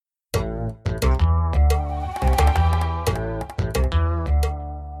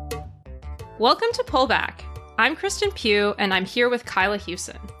Welcome to Pullback. I'm Kristen Pugh, and I'm here with Kyla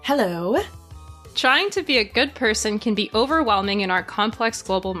Hewson. Hello. Trying to be a good person can be overwhelming in our complex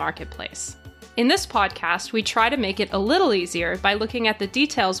global marketplace. In this podcast, we try to make it a little easier by looking at the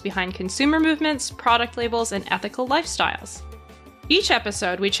details behind consumer movements, product labels, and ethical lifestyles. Each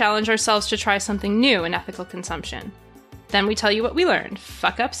episode, we challenge ourselves to try something new in ethical consumption. Then we tell you what we learned,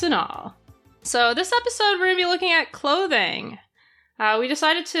 fuck-ups and all. So this episode, we're going to be looking at clothing. We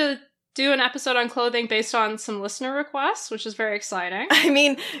decided to do an episode on clothing based on some listener requests, which is very exciting. I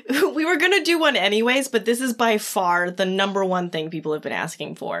mean, we were going to do one anyways, but this is by far the number one thing people have been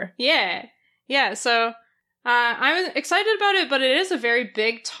asking for. Yeah, so I'm excited about it, but it is a very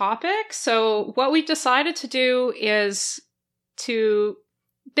big topic. So what we've decided to do is to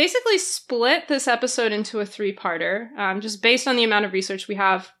basically split this episode into a 3-parter. Just based on the amount of research we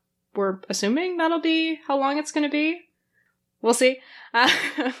have, we're assuming that'll be how long it's going to be. We'll see.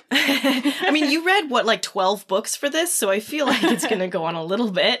 I mean, you read, 12 books for this, so I feel like it's going to go on a little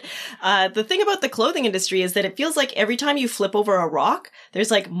bit. The thing about the clothing industry is that it feels like every time you flip over a rock,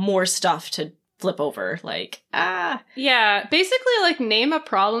 there's, more stuff to flip over. Yeah, basically, name a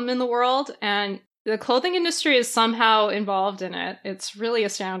problem in the world, and the clothing industry is somehow involved in it. It's really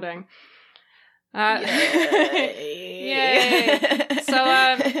astounding. Yay! So,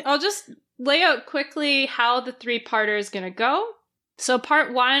 I'll just lay out quickly how the 3-parter is going to go. So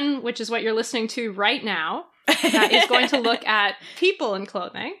part 1, which is what you're listening to right now, is going to look at people in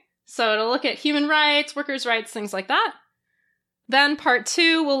clothing. So it'll look at human rights, workers' rights, things like that. Then part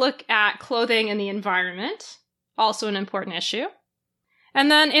 2 will look at clothing and the environment, also an important issue. And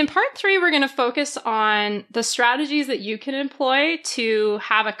then in part 3, we're going to focus on the strategies that you can employ to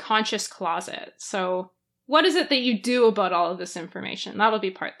have a conscious closet. So what is it that you do about all of this information? That'll be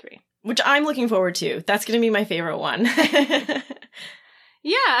part 3. Which I'm looking forward to. That's going to be my favorite one.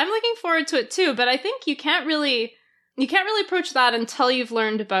 Yeah, I'm looking forward to it too, but I think you can't really approach that until you've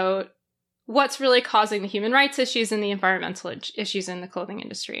learned about what's really causing the human rights issues and the environmental issues in the clothing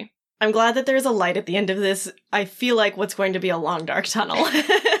industry. I'm glad that there's a light at the end of this. I feel like what's going to be a long, dark tunnel.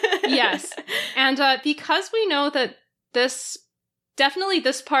 Yes. And because we know that definitely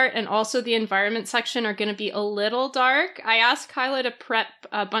this part and also the environment section are going to be a little dark, I asked Kyla to prep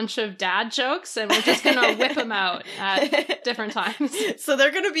a bunch of dad jokes, and we're just going to whip them out at different times. So they're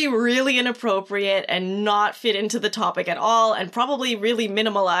going to be really inappropriate and not fit into the topic at all, and probably really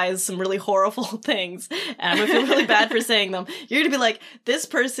minimalize some really horrible things. And I'm going to feel really bad for saying them. You're going to be like, this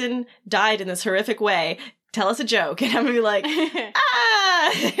person died in this horrific way. Tell us a joke. And I'm going to be like,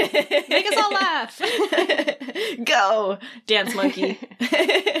 ah! Make us all laugh. Go, dance monkey.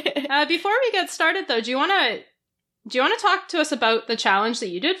 Before we get started, though, do you want to talk to us about the challenge that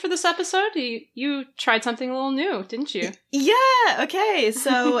you did for this episode? You tried something a little new, didn't you? Yeah, okay.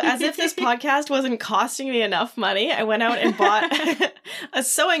 So as if this podcast wasn't costing me enough money, I went out and bought a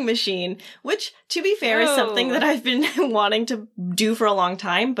sewing machine, which, to be fair, is something that I've been wanting to do for a long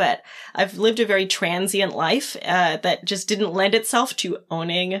time, but I've lived a very transient life that just didn't lend itself to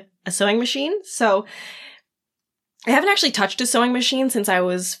owning a sewing machine. So I haven't actually touched a sewing machine since I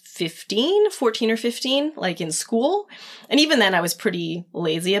was 14 or 15, in school. And even then I was pretty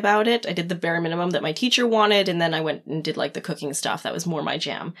lazy about it. I did the bare minimum that my teacher wanted, and then I went and did the cooking stuff. That was more my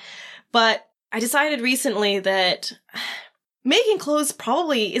jam. But I decided recently that making clothes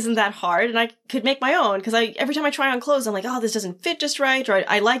probably isn't that hard, and I could make my own, because every time I try on clothes, I'm like, oh, this doesn't fit just right, or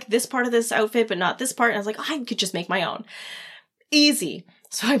I like this part of this outfit, but not this part. And I was like, oh, I could just make my own. Easy.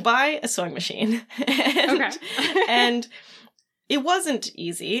 So I buy a sewing machine. And it wasn't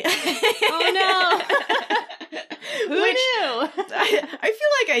easy. Oh no. Who knew? I feel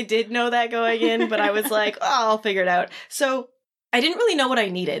like I did know that going in, but I was like, oh, I'll figure it out. So I didn't really know what I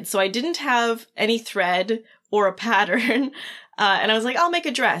needed. So I didn't have any thread or a pattern. And I was like, I'll make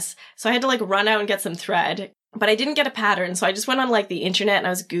a dress. So I had to run out and get some thread. But I didn't get a pattern, so I just went on the internet and I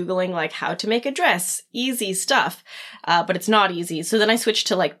was Googling how to make a dress. Easy stuff. But it's not easy. So then I switched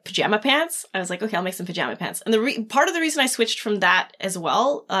to pajama pants. I was like, okay, I'll make some pajama pants. And part of the reason I switched from that as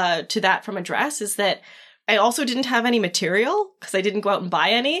well, to that from a dress, is that I also didn't have any material because I didn't go out and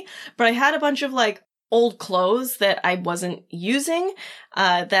buy any, but I had a bunch of old clothes that I wasn't using,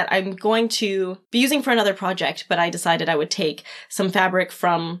 that I'm going to be using for another project, but I decided I would take some fabric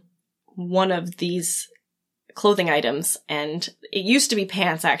from one of these clothing items, and it used to be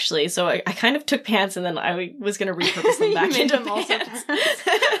pants actually, so I kind of took pants and then I was going to repurpose them back into pants.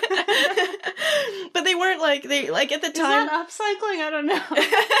 But they weren't at the time. Is that upcycling? I don't know.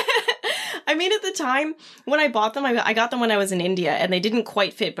 I mean, at the time when I bought them, I got them when I was in India and they didn't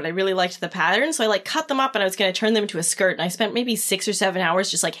quite fit, but I really liked the pattern. So I like cut them up and I was going to turn them into a skirt. And I spent maybe 6 or 7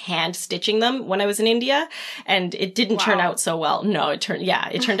 hours just like hand stitching them when I was in India. And it didn't turn out so well. No, it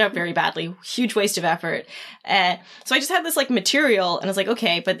turned out very badly. Huge waste of effort. So I just had this like material and I was like,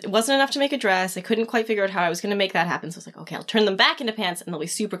 okay, but it wasn't enough to make a dress. I couldn't quite figure out how I was going to make that happen. So I was like, okay, I'll turn them back into pants and they'll be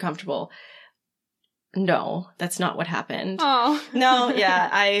super comfortable. No, that's not what happened. Oh. No, yeah,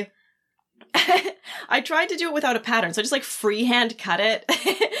 I tried to do it without a pattern, so I just like freehand cut it,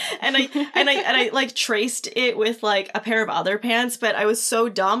 and I like traced it with like a pair of other pants, but I was so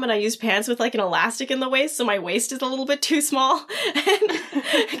dumb and I used pants with like an elastic in the waist, so my waist is a little bit too small,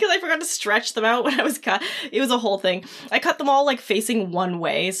 because I forgot to stretch them out when I was cut. It was a whole thing. I cut them all like facing one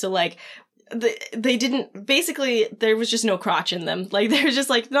way, so like they didn't, basically there was just no crotch in them. Like there was just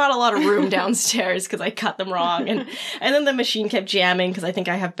like not a lot of room downstairs because I cut them wrong. And then the machine kept jamming because I think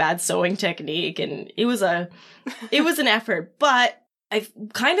I have bad sewing technique, and it was an effort, but I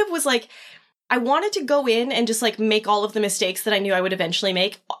kind of was like, I wanted to go in and just like make all of the mistakes that I knew I would eventually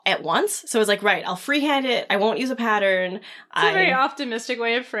make at once. So I was like, right, I'll freehand it. I won't use a pattern. It's a very optimistic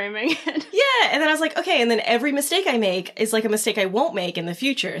way of framing it. Yeah. And then I was like, okay. And then every mistake I make is like a mistake I won't make in the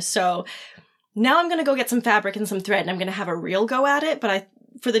future. So now I'm going to go get some fabric and some thread and I'm going to have a real go at it. But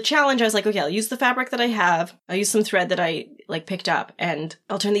for the challenge, I was like, okay, I'll use the fabric that I have. I'll use some thread that I like picked up and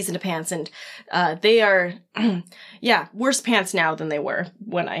I'll turn these into pants. And they are, yeah, worse pants now than they were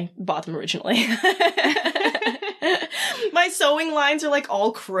when I bought them originally. My sewing lines are like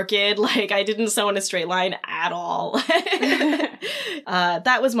all crooked. Like I didn't sew in a straight line at all.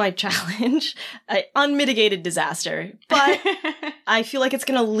 That was my challenge. Unmitigated disaster. But I feel like it's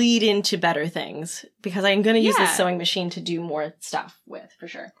going to lead into better things because I'm going to use this sewing machine to do more stuff with, for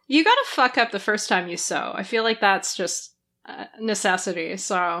sure. You got to fuck up the first time you sew. I feel like that's just a necessity.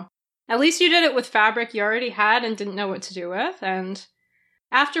 So at least you did it with fabric you already had and didn't know what to do with. And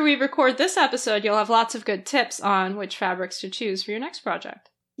after we record this episode, you'll have lots of good tips on which fabrics to choose for your next project.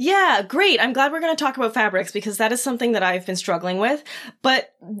 Yeah, great. I'm glad we're going to talk about fabrics because that is something that I've been struggling with.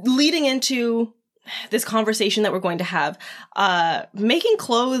 But leading into this conversation that we're going to have, making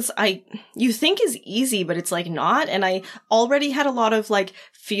clothes, you think is easy, but it's like not. And I already had a lot of like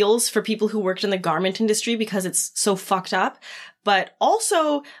feels for people who worked in the garment industry because it's so fucked up. But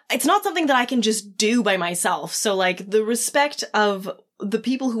also, it's not something that I can just do by myself. So like the respect of the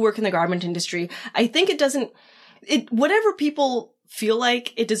people who work in the garment industry, I think whatever people feel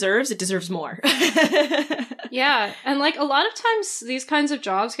like it deserves more. Yeah. And like a lot of times these kinds of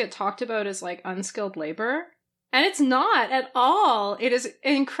jobs get talked about as like unskilled labor. And it's not at all. It is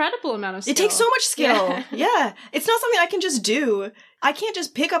an incredible amount of skill. It takes so much skill. Yeah. It's not something I can just do. I can't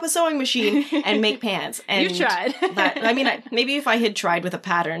just pick up a sewing machine and make pants. And You've tried. Maybe if I had tried with a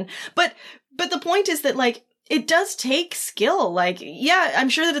pattern. But the point is that like, it does take skill. Like, yeah, I'm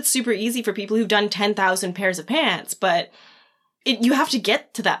sure that it's super easy for people who've done 10,000 pairs of pants, but you have to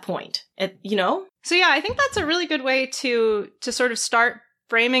get to that point, you know? So yeah, I think that's a really good way to sort of start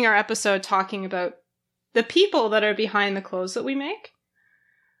framing our episode talking about the people that are behind the clothes that we make.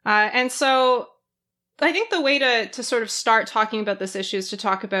 And so I think the way to sort of start talking about this issue is to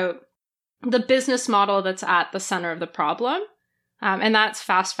talk about the business model that's at the center of the problem. And that's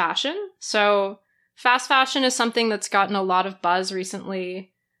fast fashion. So fast fashion is something that's gotten a lot of buzz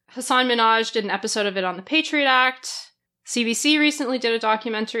recently. Hasan Minhaj did an episode of it on the Patriot Act. CBC recently did a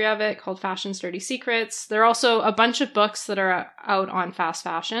documentary of it called Fashion's Dirty Secrets. There are also a bunch of books that are out on fast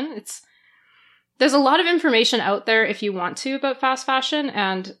fashion. There's a lot of information out there if you want to about fast fashion,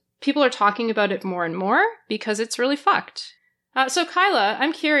 and people are talking about it more and more because it's really fucked. So Kyla,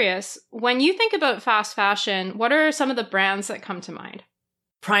 I'm curious, when you think about fast fashion, what are some of the brands that come to mind?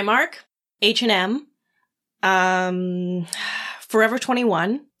 Primark, H&M, Forever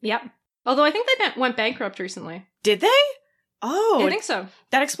 21. Yep. Although I think they went bankrupt recently. Did they? Oh, I think so.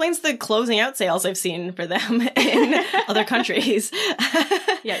 That explains the closing out sales I've seen for them in other countries.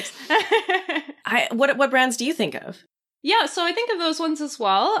 Yes. What brands do you think of? Yeah, so I think of those ones as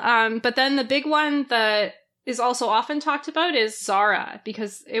well. But then the big one that is also often talked about is Zara,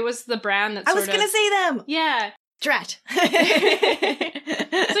 because it was the brand that I was going to say them. Yeah. Drat. So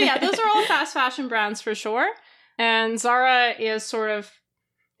yeah, those are all fast fashion brands for sure. And Zara is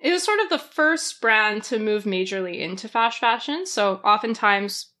it was sort of the first brand to move majorly into fast fashion. So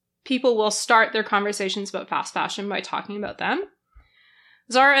oftentimes people will start their conversations about fast fashion by talking about them.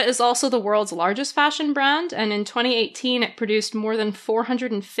 Zara is also the world's largest fashion brand, and in 2018 it produced more than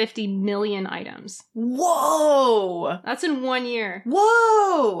 450 million items. Whoa! That's in 1 year.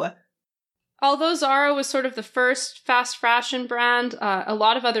 Whoa! although Zara was sort of the first fast fashion brand, a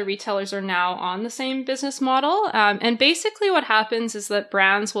lot of other retailers are now on the same business model. And basically what happens is that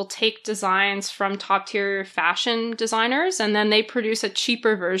brands will take designs from top-tier fashion designers, and then they produce a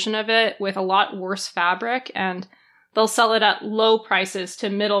cheaper version of it with a lot worse fabric, and they'll sell it at low prices to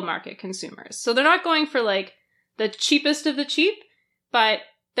middle market consumers. So they're not going for like the cheapest of the cheap, but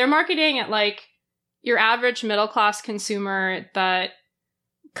they're marketing at like your average middle class consumer that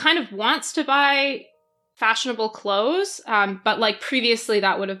kind of wants to buy fashionable clothes, but like previously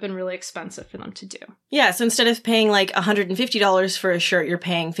that would have been really expensive for them to do. Yeah, so instead of paying like $150 for a shirt, you're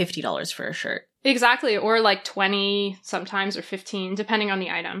paying $50 for a shirt. Exactly, or like 20 sometimes, or 15, depending on the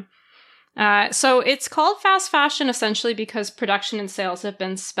item. So it's called fast fashion essentially because production and sales have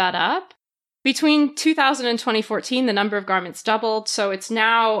been sped up. Between 2000 and 2014, the number of garments doubled, so it's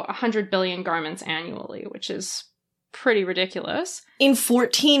now 100 billion garments annually, which is pretty ridiculous. In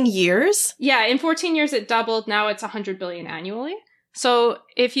 14 years? Yeah, in 14 years it doubled. Now it's 100 billion annually. So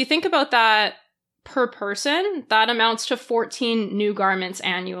if you think about that per person, that amounts to 14 new garments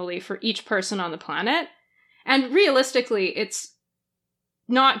annually for each person on the planet. And realistically, it's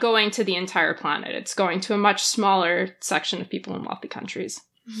not going to the entire planet. It's going to a much smaller section of people in wealthy countries.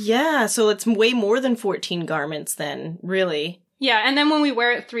 Yeah, so it's way more than 14 garments then, really. Yeah, and then when we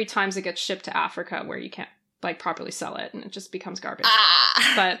wear it 3 times, it gets shipped to Africa where you can't like properly sell it and it just becomes garbage.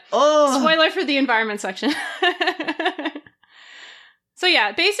 But spoiler for the environment section. So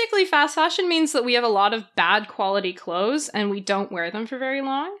yeah, basically fast fashion means that we have a lot of bad quality clothes and we don't wear them for very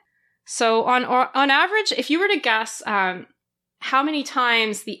long. So on average, if you were to guess how many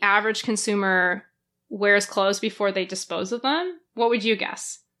times the average consumer wears clothes before they dispose of them, what would you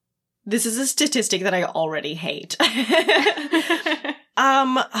guess? This is a statistic that I already hate.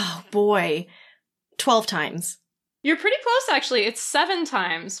 Oh boy. 12 times. You're pretty close, actually. It's 7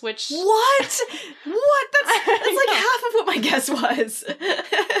 times, which... What? What? That's like half of what my guess was.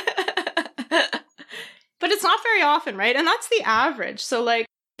 But it's not very often, right? And that's the average. So, like,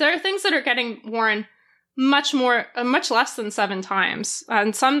 there are things that are getting worn much less than 7 times.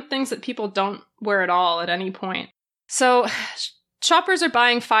 And some things that people don't wear at all at any point. So, shoppers are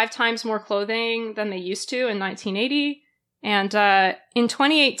buying 5 times more clothing than they used to in 1980. And in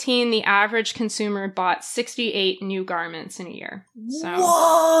 2018, the average consumer bought 68 new garments in a year. So,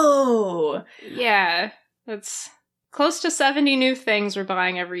 whoa! Yeah, that's close to 70 new things we're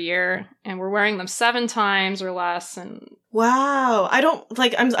buying every year, and we're wearing them 7 times or less. And wow, I don't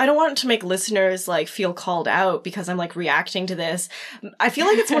want to make listeners like feel called out because I'm like reacting to this. I feel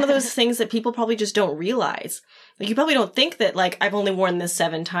like it's one of those things that people probably just don't realize. Like, you probably don't think that, like, I've only worn this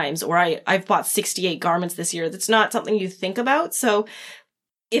 7 times, or I've bought 68 garments this year. That's not something you think about. So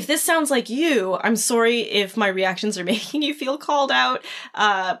if this sounds like you, I'm sorry if my reactions are making you feel called out.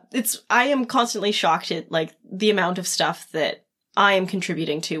 I am constantly shocked at, like, the amount of stuff that I am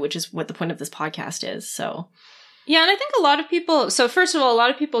contributing to, which is what the point of this podcast is. So yeah, and I think a lot of people, so first of all, a lot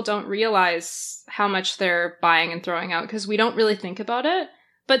of people don't realize how much they're buying and throwing out because we don't really think about it.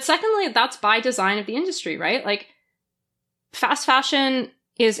 But secondly, that's by design of the industry, right? Like, fast fashion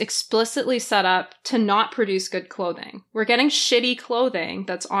is explicitly set up to not produce good clothing. We're getting shitty clothing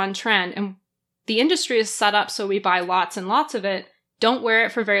that's on trend, and the industry is set up so we buy lots and lots of it, don't wear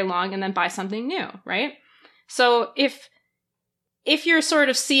it for very long, and then buy something new, right? So if you're sort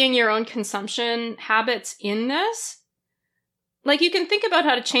of seeing your own consumption habits in this, like, you can think about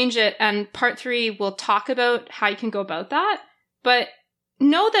how to change it, and part 3 will talk about how you can go about that. But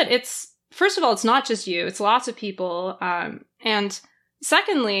know that first of all, it's not just you, it's lots of people. And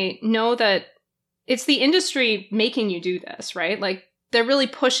secondly, know that it's the industry making you do this, right? Like, they're really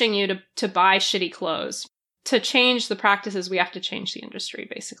pushing you to buy shitty clothes. To change the practices, we have to change the industry,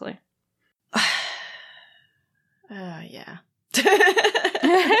 basically. Yeah.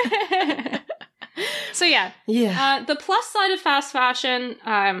 So yeah. The plus side of fast fashion,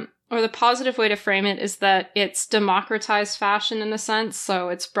 or the positive way to frame it, is that it's democratized fashion in a sense. So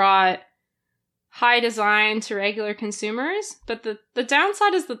it's brought high design to regular consumers. But the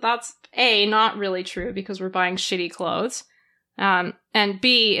downside is that that's A, not really true because we're buying shitty clothes. And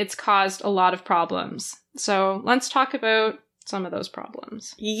B, it's caused a lot of problems. So let's talk about some of those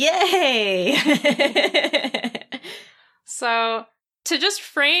problems. Yay! So to just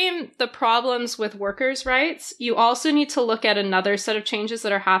frame the problems with workers' rights, you also need to look at another set of changes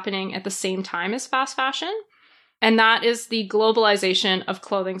that are happening at the same time as fast fashion. And that is the globalization of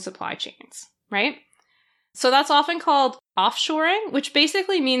clothing supply chains, right? So that's often called offshoring, which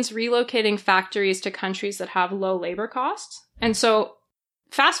basically means relocating factories to countries that have low labor costs. And so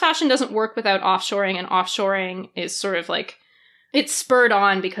fast fashion doesn't work without offshoring, and offshoring is sort of like it's spurred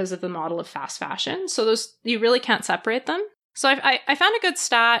on because of the model of fast fashion. So those, you really can't separate them. So I found a good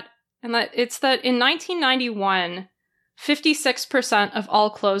stat, and it's that in 1991, 56% of all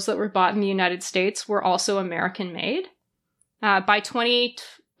clothes that were bought in the United States were also American made. By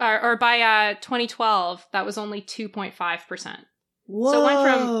 2012, that was only 2.5%. Whoa. So it went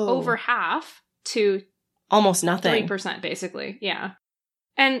from over half to almost nothing. 3%, basically. Yeah.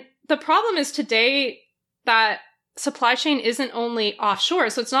 And the problem is today that supply chain isn't only offshore.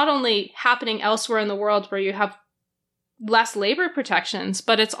 So it's not only happening elsewhere in the world where you have less labor protections,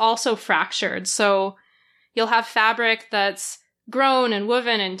 but it's also fractured. So you'll have fabric that's grown and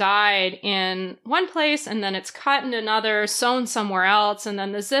woven and dyed in one place, and then it's cut in another, sewn somewhere else, and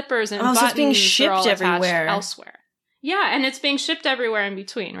then the zippers and buttons so it's being are shipped all everywhere elsewhere. Yeah, and it's being shipped everywhere in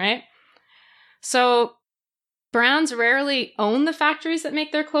between, right? So brands rarely own the factories that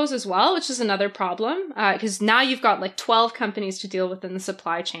make their clothes as well, which is another problem, because now you've got like 12 companies to deal with in the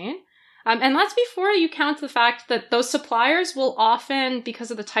supply chain. And that's before you count the fact that those suppliers will often,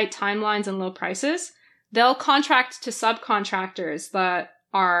 because of the tight timelines and low prices, they'll contract to subcontractors that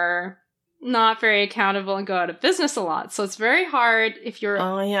are not very accountable and go out of business a lot. So it's very hard if you're...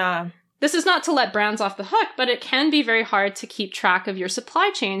 Oh, yeah. This is not to let brands off the hook, but it can be very hard to keep track of your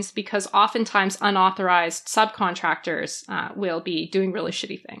supply chains because oftentimes unauthorized subcontractors will be doing really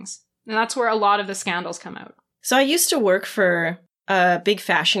shitty things. And that's where a lot of the scandals come out. So I used to work for a big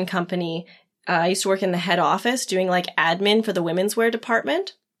fashion company. I used to work in the head office doing like admin for the women's wear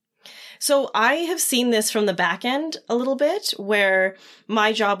department. So I have seen this from the back end a little bit, where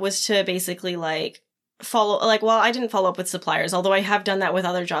my job was to basically like I didn't follow up with suppliers, although I have done that with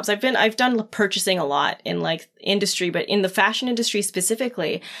other jobs. I've done purchasing a lot in like industry, but in the fashion industry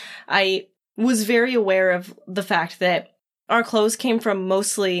specifically, I was very aware of the fact that our clothes came from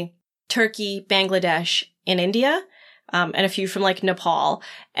mostly Turkey, Bangladesh, and India, and a few from like Nepal.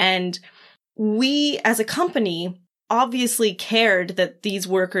 And we as a company obviously cared that these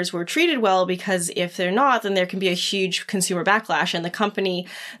workers were treated well, because if they're not, then there can be a huge consumer backlash. And the company,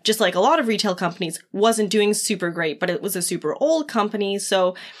 just like a lot of retail companies, wasn't doing super great, but it was a super old company.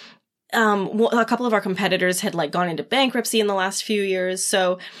 So a couple of our competitors had like gone into bankruptcy in the last few years.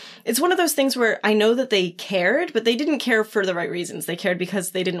 So it's one of those things where I know that they cared, but they didn't care for the right reasons. They cared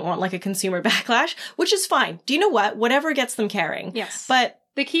because they didn't want like a consumer backlash, which is fine. Do you know what? Whatever gets them caring. Yes. But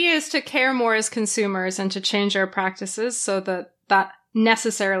the key is to care more as consumers and to change our practices so that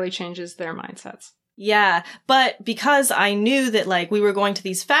necessarily changes their mindsets. Yeah, but because I knew that like we were going to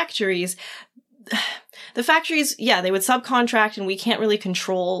these factories, the factories, yeah, they would subcontract, and we can't really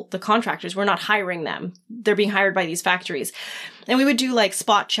control the contractors. We're not hiring them. They're being hired by these factories. And we would do like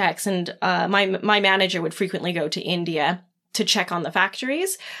spot checks, and my manager would frequently go to India to check on the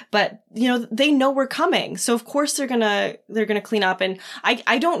factories, but you know, they know we're coming. So of course they're gonna clean up. And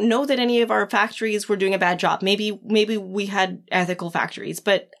I don't know that any of our factories were doing a bad job. Maybe we had ethical factories,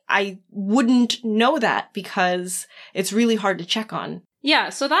 but I wouldn't know that because it's really hard to check on. Yeah.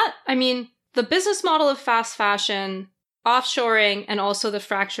 So the business model of fast fashion, offshoring, and also the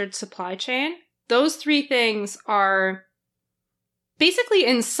fractured supply chain, those three things are basically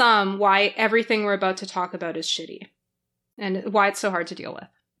in sum why everything we're about to talk about is shitty. And why it's so hard to deal with.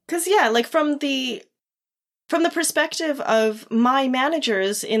 Because, yeah, like from the perspective of my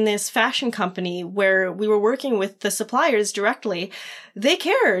managers in this fashion company where we were working with the suppliers directly, they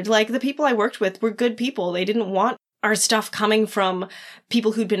cared. Like, the people I worked with were good people. They didn't want our stuff coming from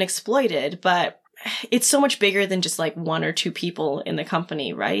people who'd been exploited. But it's so much bigger than just like one or two people in the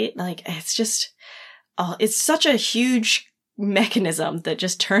company, right? Like, it's just, it's such a huge mechanism that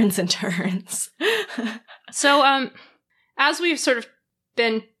just turns and turns. So, as we've sort of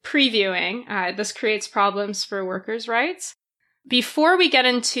been previewing, this creates problems for workers' rights. Before we get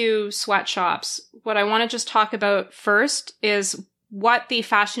into sweatshops, what I want to just talk about first is what the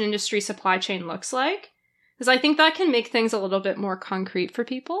fashion industry supply chain looks like, because I think that can make things a little bit more concrete for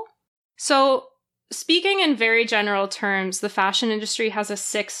people. So, speaking in very general terms, the fashion industry has a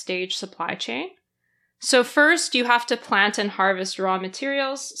 6-stage supply chain. So first, you have to plant and harvest raw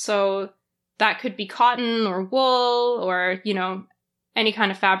materials. So that could be cotton or wool, or, you know, any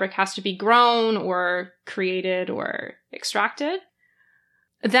kind of fabric has to be grown or created or extracted.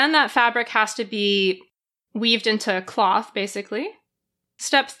 Then that fabric has to be weaved into cloth, basically.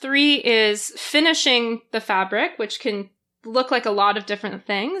 Step 3 is finishing the fabric, which can look like a lot of different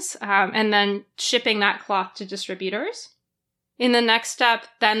things, and then shipping that cloth to distributors. In the next step,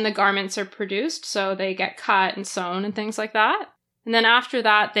 then the garments are produced, so they get cut and sewn and things like that. And then after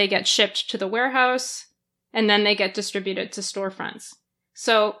that, they get shipped to the warehouse, and then they get distributed to storefronts.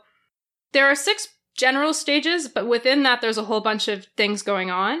 So there are 6 general stages, but within that, there's a whole bunch of things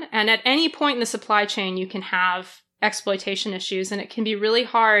going on. And at any point in the supply chain, you can have exploitation issues, and it can be really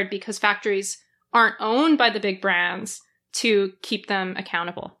hard because factories aren't owned by the big brands to keep them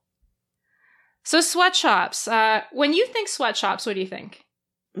accountable. So sweatshops. When you think sweatshops, what do you think?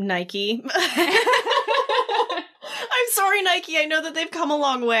 Nike. I'm sorry, Nike. I know that they've come a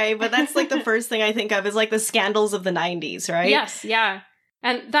long way, but that's like the first thing I think of is like the scandals of the 90s, right? Yes, yeah.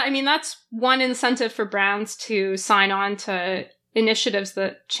 And that's one incentive for brands to sign on to initiatives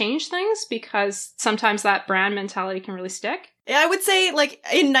that change things, because sometimes that brand mentality can really stick. Yeah, I would say, like,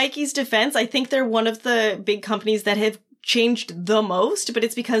 in Nike's defense, I think they're one of the big companies that have changed the most, but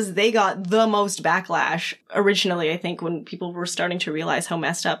it's because they got the most backlash originally, I think, when people were starting to realize how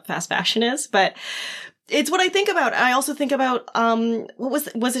messed up fast fashion is. But it's what I think about. I also think about,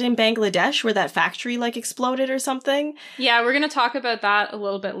 what was it in Bangladesh where that factory like exploded or something? Yeah, we're going to talk about that a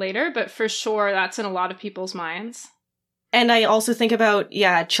little bit later, but for sure that's in a lot of people's minds. And I also think about,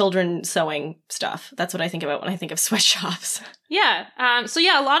 children sewing stuff. That's what I think about when I think of sweatshops. Yeah. So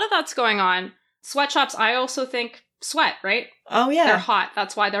yeah, a lot of that's going on. Sweatshops, I also think sweat, right? Oh yeah. They're hot.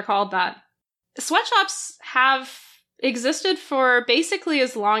 That's why they're called that. Sweatshops have existed for basically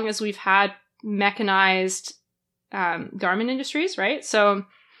as long as we've had mechanized garment industries, right? So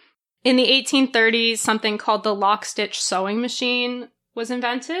in the 1830s, something called the lock-stitch sewing machine was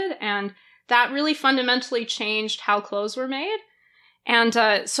invented, and that really fundamentally changed how clothes were made. And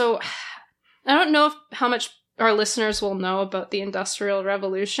so I don't know how much our listeners will know about the Industrial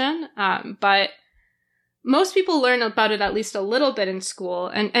Revolution, but most people learn about it at least a little bit in school.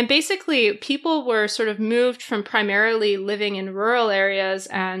 And basically, people were sort of moved from primarily living in rural areas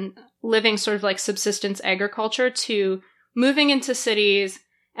and living sort of like subsistence agriculture to moving into cities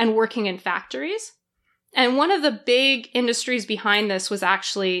and working in factories. And one of the big industries behind this was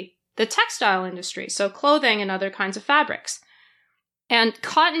actually the textile industry, so clothing and other kinds of fabrics. And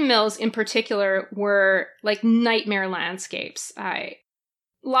cotton mills in particular were like nightmare landscapes. A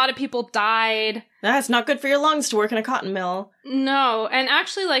lot of people died. That's not good for your lungs to work in a cotton mill. No, and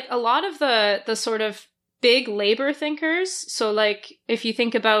actually like a lot of the sort of big labor thinkers, so like if you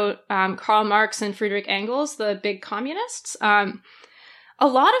think about Karl Marx and Friedrich Engels, the big communists, a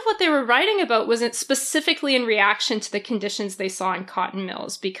lot of what they were writing about wasn't specifically in reaction to the conditions they saw in cotton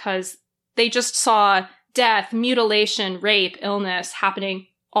mills, because they just saw death, mutilation, rape, illness happening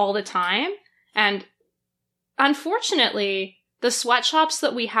all the time. And unfortunately, the sweatshops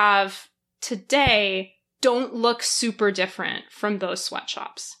that we have today don't look super different from those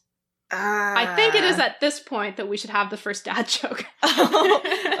sweatshops. I think it is at this point that we should have the first dad joke.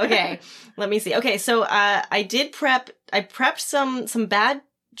 Okay, let me see. Okay, so I prepped some bad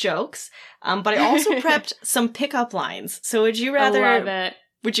jokes, but I also prepped some pickup lines. So would you rather... I love it.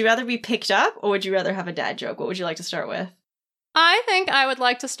 Would you rather be picked up, or would you rather have a dad joke? What would you like to start with? I think I would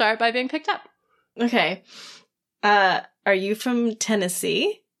like to start by being picked up. Okay. Are you from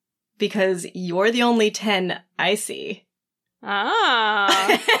Tennessee? Because you're the only 10 I see. Ah.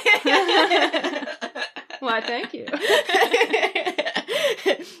 Why, thank you.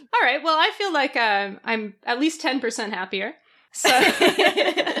 All right, well, I feel like I'm at least 10% happier. So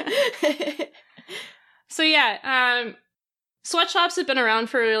yeah, sweatshops have been around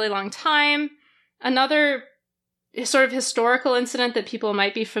for a really long time. Another sort of historical incident that people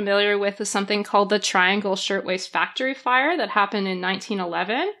might be familiar with is something called the Triangle Shirtwaist Factory Fire that happened in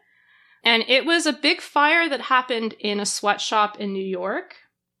 1911. And it was a big fire that happened in a sweatshop in New York.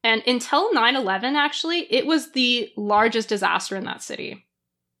 And until 9/11, actually, it was the largest disaster in that city.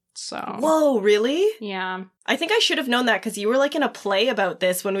 So. Whoa, really? Yeah. I think I should have known that because you were like in a play about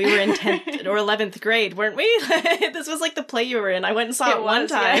this when we were in 10th or 11th grade, weren't we? This was like the play you were in. I went and saw it one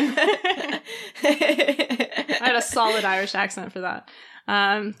time. Yeah. I had a solid Irish accent for that.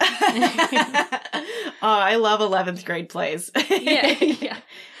 Oh, I love 11th grade plays. Yeah.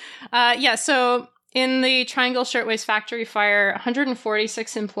 So in the Triangle Shirtwaist Factory Fire,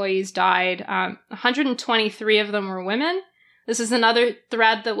 146 employees died. 123 of them were women. This is another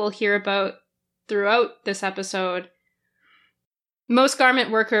thread that we'll hear about throughout this episode. Most garment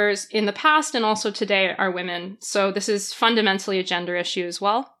workers in the past and also today are women, so this is fundamentally a gender issue as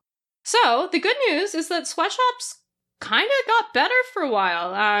well. So the good news is that sweatshops kind of got better for a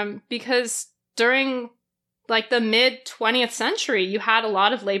while, because during like the mid-20th century, you had a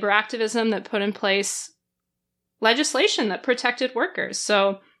lot of labor activism that put in place legislation that protected workers.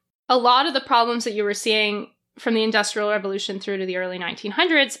 So a lot of the problems that you were seeing from the Industrial Revolution through to the early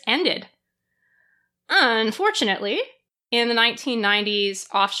 1900s ended. Unfortunately, in the 1990s,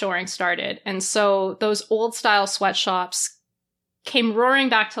 offshoring started. And so those old-style sweatshops came roaring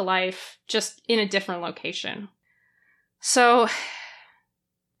back to life, just in a different location. So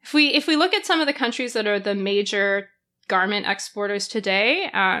if we look at some of the countries that are the major garment exporters today,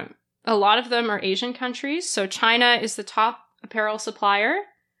 a lot of them are Asian countries. So China is the top apparel supplier.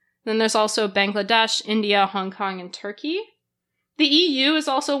 Then there's also Bangladesh, India, Hong Kong, and Turkey. The EU is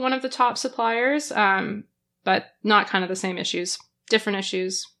also one of the top suppliers, but not kind of the same issues, different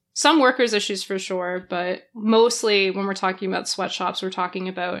issues. Some workers' issues for sure, but mostly when we're talking about sweatshops, we're talking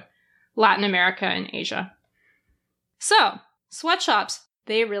about Latin America and Asia. So, sweatshops,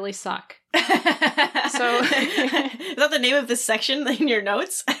 they really suck. So, is that the name of this section in your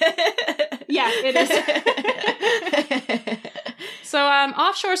notes? Yeah, it is. So,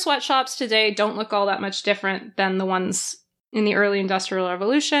 offshore sweatshops today don't look all that much different than the ones in the early Industrial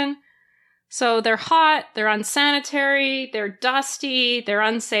Revolution. So they're hot, they're unsanitary, they're dusty, they're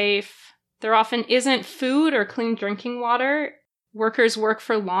unsafe. There often isn't food or clean drinking water. Workers work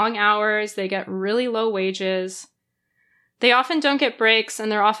for long hours, they get really low wages. They often don't get breaks, and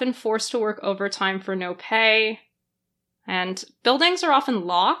they're often forced to work overtime for no pay. And buildings are often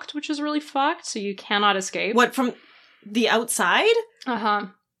locked, which is really fucked, so you cannot escape. What, from the outside? Uh-huh.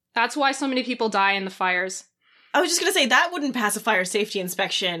 That's why so many people die in the fires. I was just going to say, that wouldn't pass a fire safety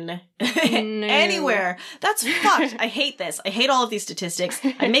inspection anywhere. That's fucked. I hate this. I hate all of these statistics.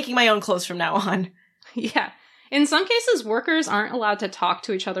 I'm making my own clothes from now on. Yeah. In some cases, workers aren't allowed to talk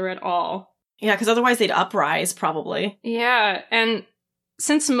to each other at all. Yeah, because otherwise they'd uprise, probably. Yeah, and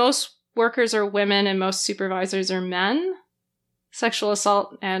since most workers are women and most supervisors are men, sexual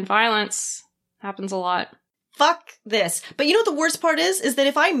assault and violence happens a lot. Fuck this. But you know what the worst part is that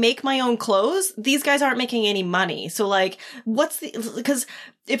if I make my own clothes, these guys aren't making any money. So like, because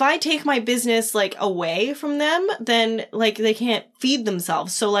if I take my business like away from them, then like they can't feed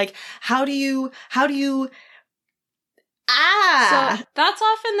themselves. So like, how do you So that's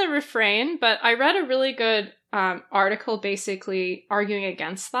often the refrain, but I read a really good article basically arguing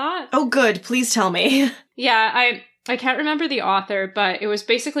against that. Oh, good. Please tell me. Yeah, I can't remember the author, but it was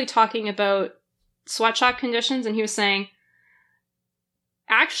basically talking about sweatshop conditions, and he was saying,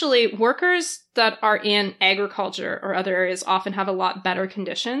 actually, workers that are in agriculture or other areas often have a lot better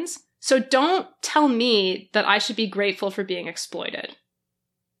conditions. So don't tell me that I should be grateful for being exploited.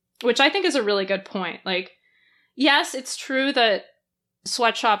 Which I think is a really good point. Like, yes, it's true that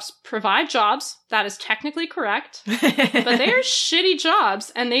sweatshops provide jobs. That is technically correct. But they are shitty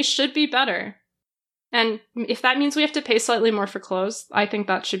jobs, and they should be better. And if that means we have to pay slightly more for clothes, I think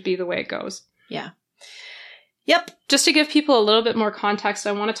that should be the way it goes. Yeah. Yep. Just to give people a little bit more context,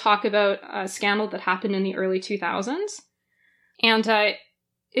 I want to talk about a scandal that happened in the early 2000s. And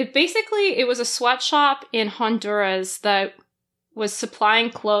it was a sweatshop in Honduras that was supplying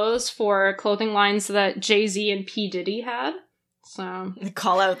clothes for clothing lines that Jay-Z and P. Diddy had. So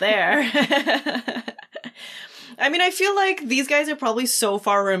call out there. I mean, I feel like these guys are probably so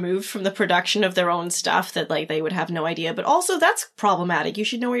far removed from the production of their own stuff that, like, they would have no idea. But also, that's problematic. You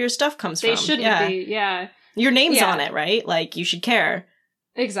should know where your stuff comes from. They shouldn't be, yeah. Your name's on it, right? Like, you should care.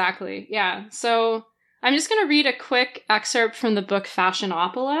 Exactly, yeah. So, I'm just going to read a quick excerpt from the book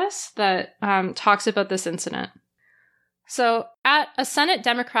Fashionopolis that talks about this incident. So, at a Senate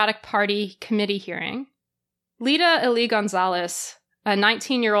Democratic Party committee hearing, Lida Eli Gonzalez, a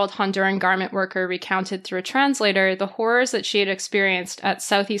 19-year-old Honduran garment worker, recounted through a translator the horrors that she had experienced at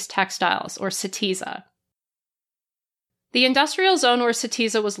Southeast Textiles, or SETIZA. The industrial zone where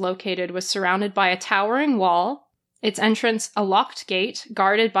SETIZA was located was surrounded by a towering wall, its entrance a locked gate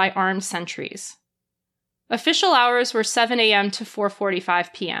guarded by armed sentries. Official hours were 7 a.m. to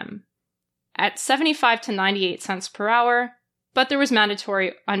 4:45 p.m. at 75 to 98 cents per hour, but there was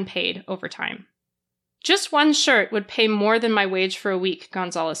mandatory unpaid overtime. Just one shirt would pay more than my wage for a week,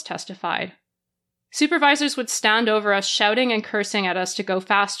 Gonzalez testified. Supervisors would stand over us shouting and cursing at us to go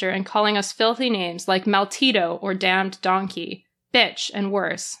faster and calling us filthy names like Maltito or damned donkey, bitch, and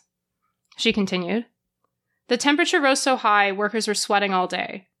worse. She continued. The temperature rose so high, workers were sweating all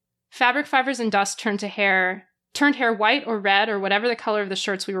day. Fabric fibers and dust turned hair white or red or whatever the color of the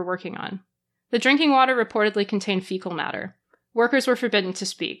shirts we were working on. The drinking water reportedly contained fecal matter. Workers were forbidden to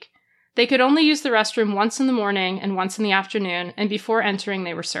speak. They could only use the restroom once in the morning and once in the afternoon, and before entering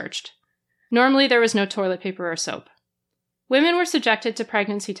they were searched. Normally there was no toilet paper or soap. Women were subjected to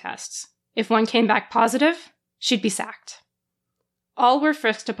pregnancy tests. If one came back positive, she'd be sacked. All were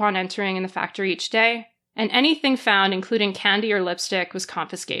frisked upon entering in the factory each day, and anything found, including candy or lipstick, was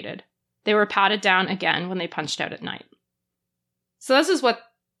confiscated. They were patted down again when they punched out at night. So this is what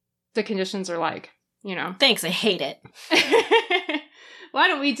the conditions are like, you know. Thanks, I hate it. Why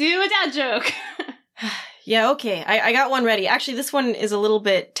don't we do a dad joke? Yeah, okay. I got one ready. Actually, this one is a little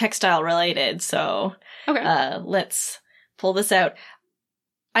bit textile related, so Okay. let's pull this out.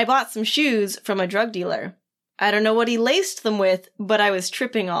 I bought some shoes from a drug dealer. I don't know what he laced them with, but I was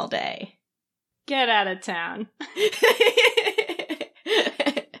tripping all day. Get out of town.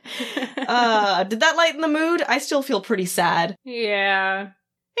 Did that lighten the mood? I still feel pretty sad. Yeah.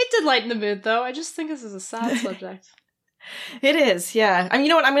 It did lighten the mood, though. I just think this is a sad subject. It is, yeah. I mean, you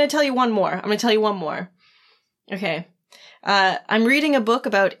know what? I'm going to tell you one more. Okay. I'm reading a book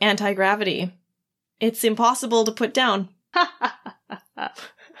about anti-gravity. It's impossible to put down. I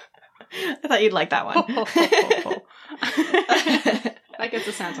thought you'd like that one. That gets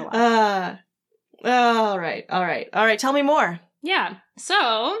a Santa laugh. All right. Tell me more. Yeah.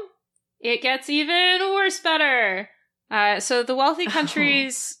 So, it gets even worse better. So the wealthy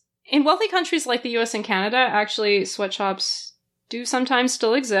countries, in wealthy countries like the US and Canada, actually sweatshops do sometimes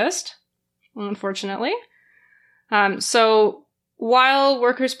still exist, unfortunately. So while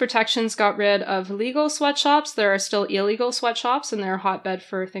workers' protections got rid of legal sweatshops, there are still illegal sweatshops, and they're a hotbed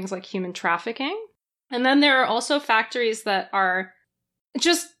for things like human trafficking. And then there are also factories that are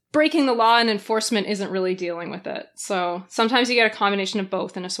just breaking the law, and enforcement isn't really dealing with it. So sometimes you get a combination of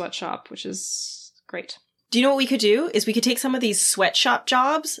both in a sweatshop, which is great. Do you know what we could do? Is we could take some of these sweatshop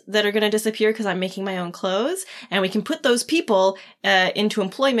jobs that are going to disappear because I'm making my own clothes, and we can put those people into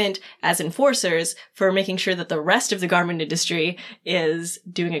employment as enforcers for making sure that the rest of the garment industry is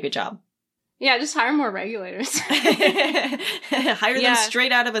doing a good job. Yeah, just hire more regulators. Hire them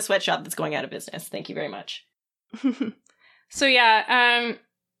straight out of a sweatshop that's going out of business. Thank you very much. So yeah,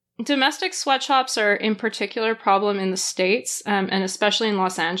 domestic sweatshops are in particular problem in the States, and especially in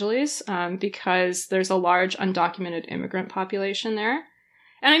Los Angeles, because there's a large undocumented immigrant population there.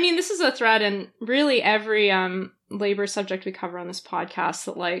 And I mean, this is a thread in really every labor subject we cover on this podcast,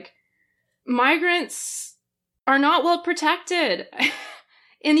 that like migrants are not well protected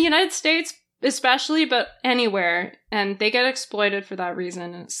in the United States, especially, but anywhere, and they get exploited for that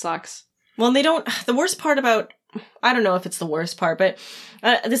reason, and it sucks. Well, and they don't. The worst part about, I don't know if it's the worst part, but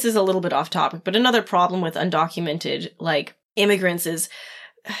this is a little bit off topic, but another problem with undocumented, like, immigrants is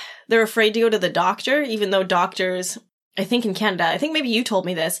they're afraid to go to the doctor, even though doctors, I think in Canada, I think maybe you told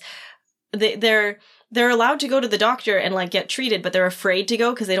me this, they're allowed to go to the doctor and, like, get treated, but they're afraid to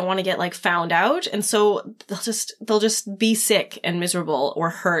go because they don't want to get, like, found out, and so they'll just be sick and miserable or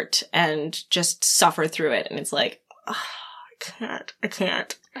hurt and just suffer through it, and it's like, I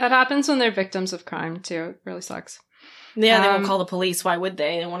can't. That happens when they're victims of crime, too. It really sucks. Yeah, they won't call the police. Why would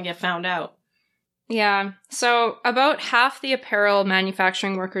they? They want to get found out. Yeah. So about half the apparel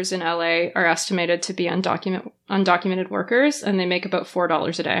manufacturing workers in LA are estimated to be undocumented workers, and they make about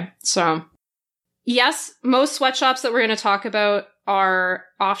 $4 a day. So yes, most sweatshops that we're going to talk about are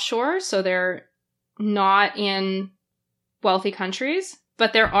offshore, so they're not in wealthy countries,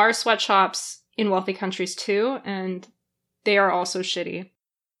 but there are sweatshops in wealthy countries too, and they are also shitty.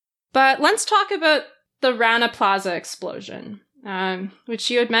 But let's talk about the Rana Plaza explosion,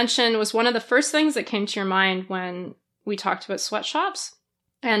 which you had mentioned was one of the first things that came to your mind when we talked about sweatshops.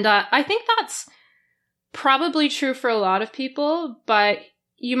 And I think that's probably true for a lot of people, but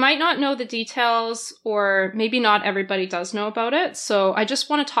you might not know the details, or maybe not everybody does know about it. So I just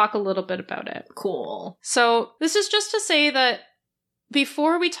want to talk a little bit about it. Cool. So this is just to say that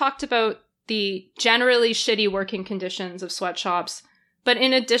before we talked about the generally shitty working conditions of sweatshops, but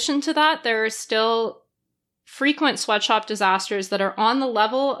in addition to that, there are still frequent sweatshop disasters that are on the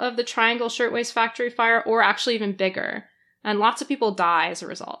level of the Triangle Shirtwaist Factory fire, or actually even bigger. And lots of people die as a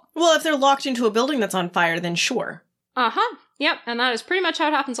result. Well, if they're locked into a building that's on fire, then sure. Uh-huh. Yep. And that is pretty much how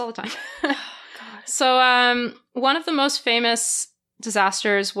it happens all the time. God. So one of the most famous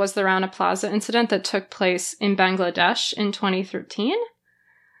disasters was the Rana Plaza incident that took place in Bangladesh in 2013.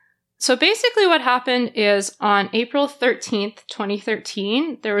 So basically what happened is on April 13th,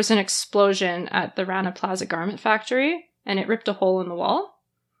 2013, there was an explosion at the Rana Plaza garment factory, and it ripped a hole in the wall.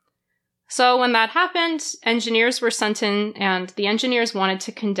 So when that happened, engineers were sent in, and the engineers wanted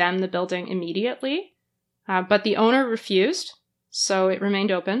to condemn the building immediately, but the owner refused, so it remained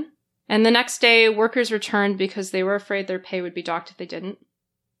open. And the next day, workers returned because they were afraid their pay would be docked if they didn't.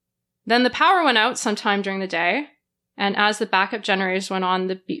 Then the power went out sometime during the day, and as the backup generators went on,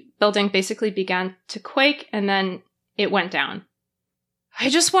 the building basically began to quake, and then it went down. I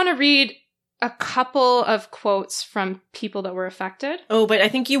just want to read a couple of quotes from people that were affected. Oh, but I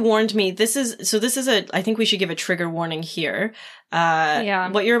think you warned me. I think we should give a trigger warning here.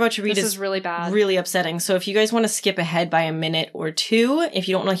 Yeah. What you're about to read is really bad. Really upsetting. So if you guys want to skip ahead by a minute or two, if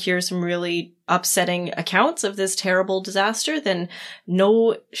you don't want to hear some really upsetting accounts of this terrible disaster, then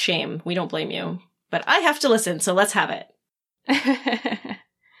no shame. We don't blame you. But I have to listen, so let's have it.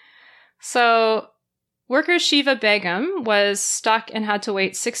 So, worker Shiva Begum was stuck and had to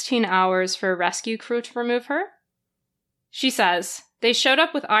wait 16 hours for a rescue crew to remove her. She says, "They showed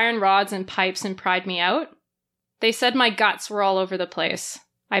up with iron rods and pipes and pried me out. They said my guts were all over the place.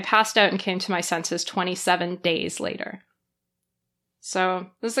 I passed out and came to my senses 27 days later."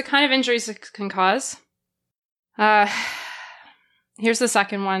 So, this is the kind of injuries it can cause. Here's the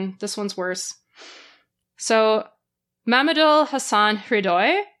second one. This one's worse. So, Mamadul Hassan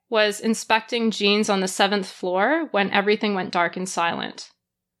Hridoy was inspecting jeans on the 7th floor when everything went dark and silent.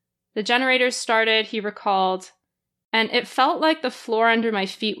 The generators started, he recalled, and it felt like the floor under my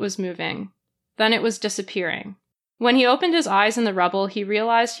feet was moving. Then it was disappearing. When he opened his eyes in the rubble, he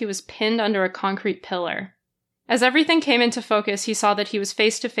realized he was pinned under a concrete pillar. As everything came into focus, he saw that he was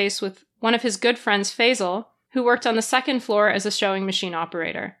face to face with one of his good friends, Faisal, who worked on the 2nd floor as a sewing machine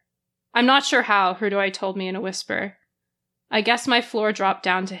operator. "I'm not sure how," Hridoy told me in a whisper. "I guess my floor dropped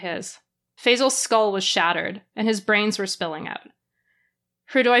down to his." Faisal's skull was shattered, and his brains were spilling out.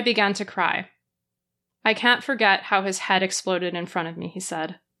 Hridoy began to cry. "I can't forget how his head exploded in front of me," he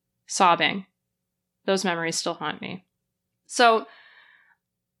said, sobbing. Those memories still haunt me. So,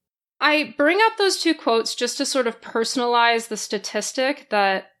 I bring up those two quotes just to sort of personalize the statistic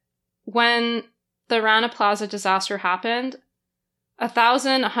that when the Rana Plaza disaster happened,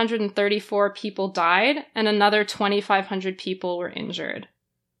 1,134 people died and another 2,500 people were injured.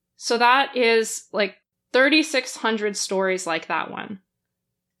 So that is like 3,600 stories like that one.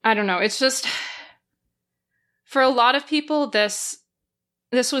 I don't know. It's just, for a lot of people, this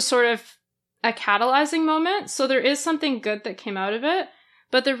was sort of a catalyzing moment. So there is something good that came out of it.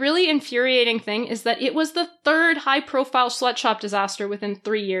 But the really infuriating thing is that it was the 3rd high-profile sweatshop disaster within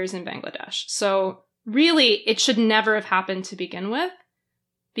 3 years in Bangladesh. So really, it should never have happened to begin with,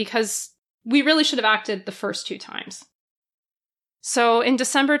 because we really should have acted the first 2 times. So in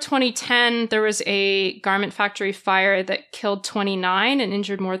December 2010, there was a garment factory fire that killed 29 and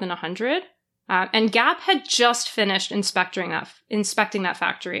injured more than 100. And Gap had just finished inspecting that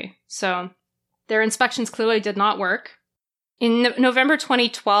factory. So their inspections clearly did not work. In November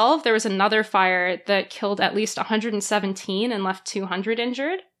 2012, there was another fire that killed at least 117 and left 200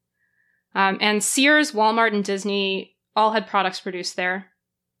 injured. And Sears, Walmart, and Disney all had products produced there.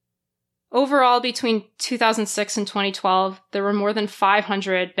 Overall, between 2006 and 2012, there were more than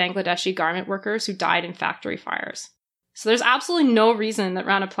 500 Bangladeshi garment workers who died in factory fires. So there's absolutely no reason that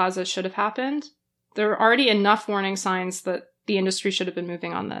Rana Plaza should have happened. There were already enough warning signs that the industry should have been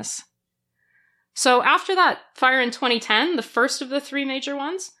moving on this. So after that fire in 2010, the first of the 3 major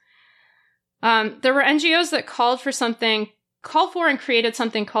ones, there were NGOs that called for and created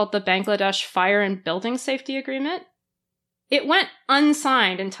something called the Bangladesh Fire and Building Safety Agreement. It went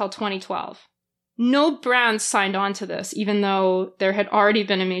unsigned until 2012. No brands signed on to this, even though there had already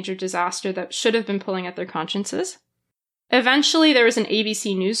been a major disaster that should have been pulling at their consciences. Eventually, there was an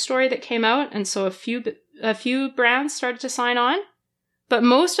ABC News story that came out, and so a few brands started to sign on. But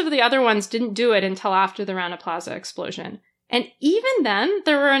most of the other ones didn't do it until after the Rana Plaza explosion. And even then,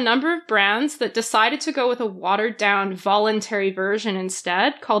 there were a number of brands that decided to go with a watered-down voluntary version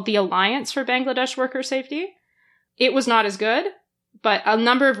instead, called the Alliance for Bangladesh Worker Safety. It was not as good, but a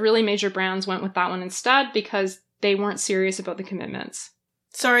number of really major brands went with that one instead because they weren't serious about the commitments.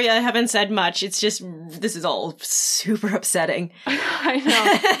 Sorry, I haven't said much. It's just, this is all super upsetting. I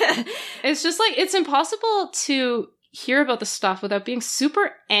know. It's just like, it's impossible to hear about the stuff without being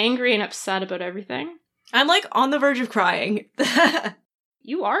super angry and upset about everything. I'm like on the verge of crying.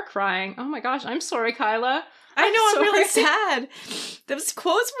 You are crying. Oh my gosh, I'm sorry, Kyla. I know, I'm really sad. Those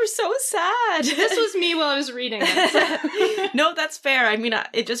quotes were so sad. This was me while I was reading it. No, that's fair. I mean,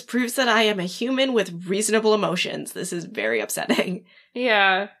 it just proves that I am a human with reasonable emotions. This is very upsetting.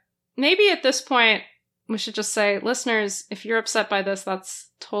 Yeah. Maybe at this point, we should just say, listeners, if you're upset by this, that's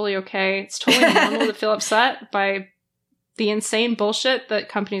totally okay. It's totally normal to feel upset by the insane bullshit that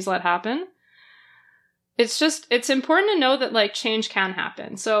companies let happen. It's important to know that, like, change can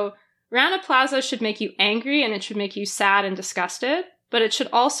happen. So Rana Plaza should make you angry and it should make you sad and disgusted, but it should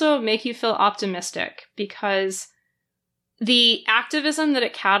also make you feel optimistic because the activism that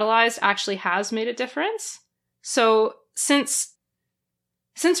it catalyzed actually has made a difference. So since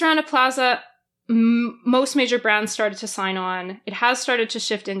Rana Plaza, most major brands started to sign on. It has started to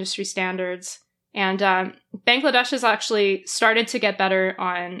shift industry standards. And Bangladesh has actually started to get better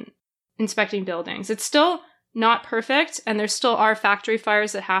on inspecting buildings. It's still not perfect, and there still are factory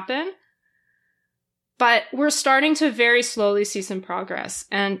fires that happen. But we're starting to very slowly see some progress.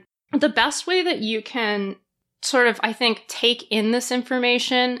 And the best way that you can sort of, I think, take in this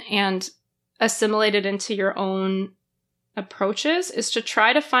information and assimilate it into your own approaches is to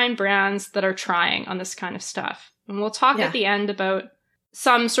try to find brands that are trying on this kind of stuff. And we'll talk at the end about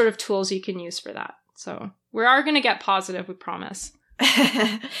some sort of tools you can use for that. So we are going to get positive, we promise.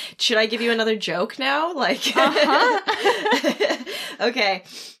 Should I give you another joke now? Okay.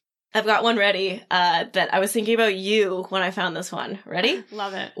 I've got one ready that I was thinking about you when I found this one. Ready?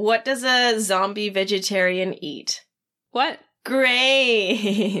 Love it. What does a zombie vegetarian eat? What?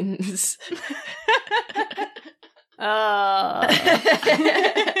 Grains.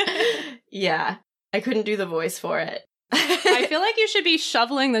 Yeah. I couldn't do the voice for it. I feel like you should be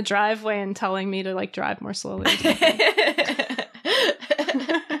shoveling the driveway and telling me to drive more slowly.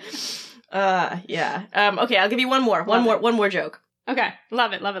 Yeah. Okay, I'll give you one more. One more joke. Okay.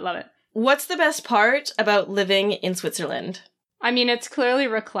 Love it, love it, love it. What's the best part about living in Switzerland? I mean, it's clearly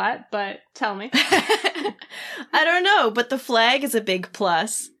raclette, but tell me. I don't know, but the flag is a big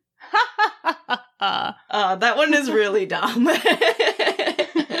plus. That one is really dumb.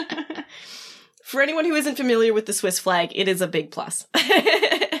 For anyone who isn't familiar with the Swiss flag, it is a big plus.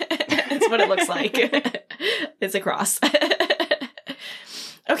 It's what it looks like. It's a cross.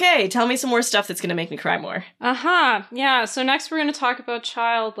 Okay, tell me some more stuff that's going to make me cry more. Yeah, so next we're going to talk about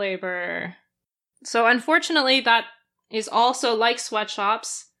child labor. So unfortunately, that is also like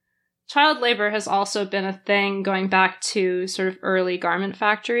sweatshops. Child labor has also been a thing going back to sort of early garment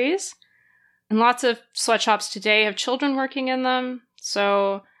factories. And lots of sweatshops today have children working in them.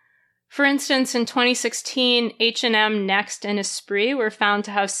 So, for instance, in 2016, H&M, Next, and Esprit were found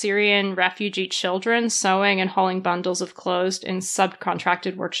to have Syrian refugee children sewing and hauling bundles of clothes in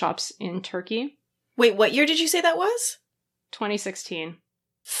subcontracted workshops in Turkey. Wait, what year did you say that was? 2016.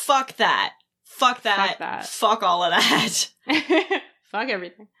 Fuck that. Fuck that. Fuck that. Fuck all of that. Fuck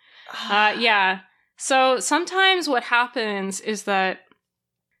everything. Yeah. So sometimes what happens is that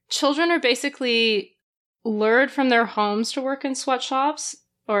children are basically lured from their homes to work in sweatshops,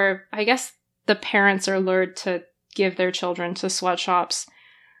 or I guess the parents are lured to give their children to sweatshops.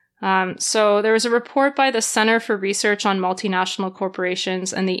 So there was a report by the Center for Research on Multinational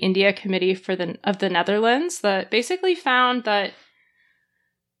Corporations and the India Committee of the Netherlands that basically found that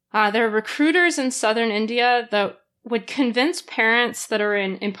there are recruiters in southern India that would convince parents that are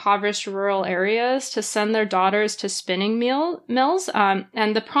in impoverished rural areas to send their daughters to spinning mills.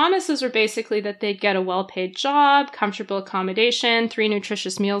 And the promises were basically that they'd get a well-paid job, comfortable accommodation, 3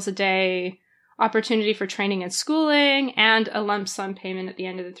 nutritious meals a day, opportunity for training and schooling, and a lump sum payment at the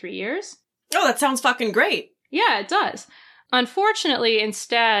end of the 3 years. Oh, that sounds fucking great. Yeah, it does. Unfortunately,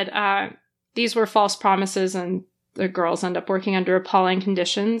 instead, these were false promises, and the girls end up working under appalling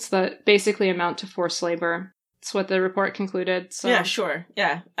conditions that basically amount to forced labor. That's what the report concluded. So. Yeah, sure.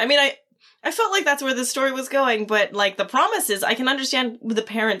 Yeah. I mean, I felt like that's where the story was going, but the promises, I can understand the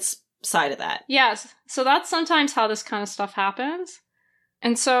parents' side of that. Yes. So that's sometimes how this kind of stuff happens.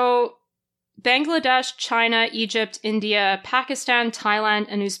 And so Bangladesh, China, Egypt, India, Pakistan, Thailand,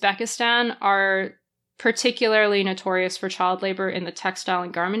 and Uzbekistan are particularly notorious for child labor in the textile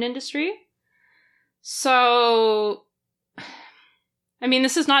and garment industry. So, I mean,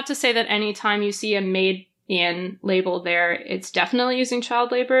 this is not to say that anytime you see a made in label there, it's definitely using child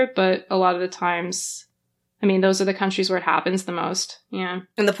labor, but a lot of the times, I mean, those are the countries where it happens the most. Yeah.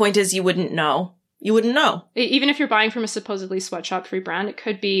 And the point is, you wouldn't know. You wouldn't know. Even if you're buying from a supposedly sweatshop-free brand, it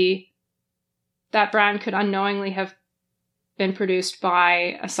could be that brand could unknowingly have been produced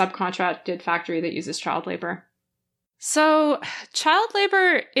by a subcontracted factory that uses child labor. So, child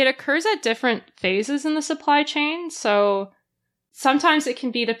labor, it occurs at different phases in the supply chain. So, sometimes it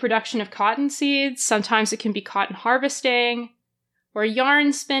can be the production of cotton seeds, sometimes it can be cotton harvesting, or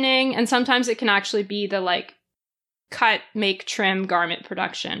yarn spinning, and sometimes it can actually be the, cut, make, trim garment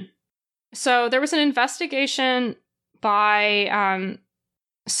production. So there was an investigation by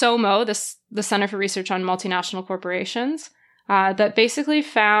SOMO, the Center for Research on Multinational Corporations, that basically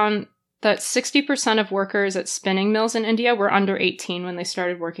found that 60% of workers at spinning mills in India were under 18 when they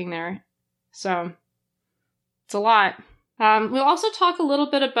started working there. So it's a lot. We'll also talk a little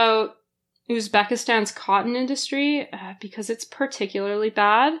bit about Uzbekistan's cotton industry because it's particularly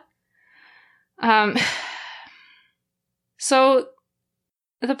bad. So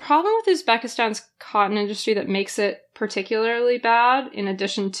the problem with Uzbekistan's cotton industry that makes it particularly bad, in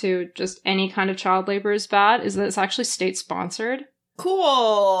addition to just any kind of child labor is bad, is that it's actually state-sponsored.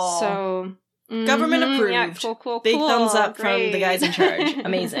 Cool. So government approved. Yeah, cool. Big thumbs up Great. from the guys in charge.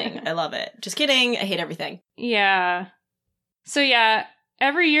 Amazing. I love it. Just kidding. I hate everything. Yeah. So yeah,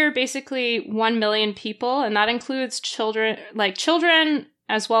 every year basically 1 million people, and that includes children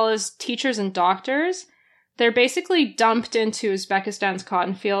as well as teachers and doctors, they're basically dumped into Uzbekistan's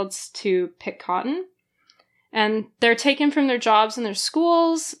cotton fields to pick cotton. And they're taken from their jobs and their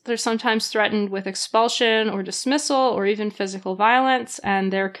schools. They're sometimes threatened with expulsion or dismissal or even physical violence,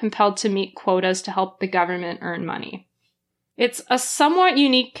 and they're compelled to meet quotas to help the government earn money. It's a somewhat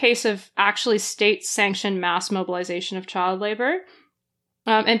unique case of actually state-sanctioned mass mobilization of child labor.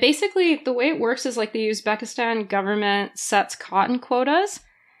 And basically, the way it works is like the Uzbekistan government sets cotton quotas.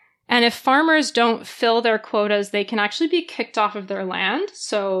 And if farmers don't fill their quotas, they can actually be kicked off of their land.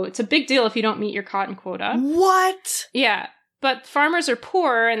 So it's a big deal if you don't meet your cotton quota. What? Yeah. But farmers are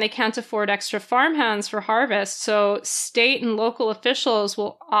poor and they can't afford extra farmhands for harvest. So state and local officials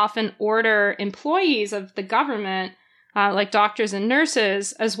will often order employees of the government, like doctors and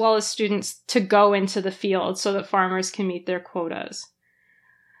nurses, as well as students, to go into the field so that farmers can meet their quotas.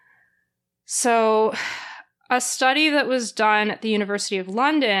 So a study that was done at the University of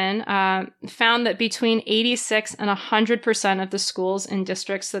London found that between 86 and 100% of the schools in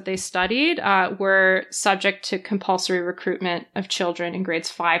districts that they studied were subject to compulsory recruitment of children in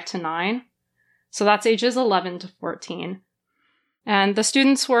grades 5 to 9. So that's ages 11 to 14. And the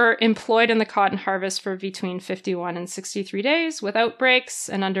students were employed in the cotton harvest for between 51 and 63 days without breaks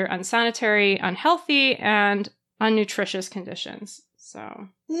and under unsanitary, unhealthy, and unnutritious conditions. So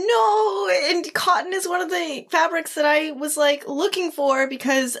no, and cotton is one of the fabrics that I was like looking for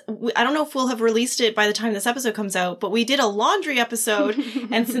because I don't know if we'll have released it by the time this episode comes out, but we did a laundry episode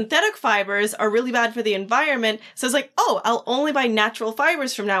and synthetic fibers are really bad for the environment. So it's like, oh, I'll only buy natural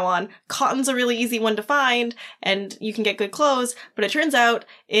fibers from now on. Cotton's a really easy one to find and you can get good clothes, but it turns out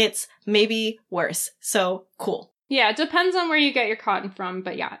it's maybe worse. So cool. Yeah, it depends on where you get your cotton from,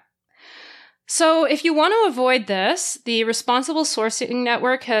 but yeah. So if you want to avoid this, the Responsible Sourcing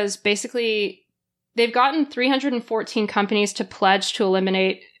Network has basically, they've gotten 314 companies to pledge to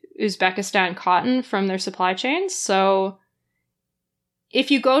eliminate Uzbekistan cotton from their supply chains. So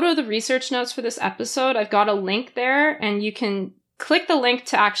if you go to the research notes for this episode, I've got a link there and you can click the link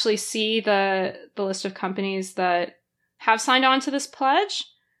to actually see the list of companies that have signed on to this pledge.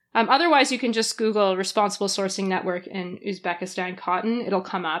 Otherwise, you can just Google Responsible Sourcing Network in Uzbekistan cotton. It'll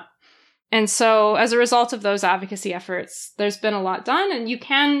come up. And so as a result of those advocacy efforts, there's been a lot done, and you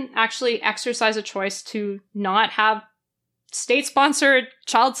can actually exercise a choice to not have state-sponsored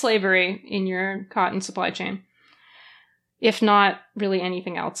child slavery in your cotton supply chain, if not really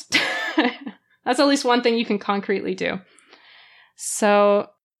anything else. That's at least one thing you can concretely do.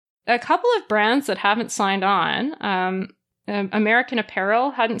 So a couple of brands that haven't signed on, American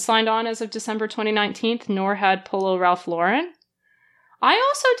Apparel hadn't signed on as of December 2019, nor had Polo Ralph Lauren. I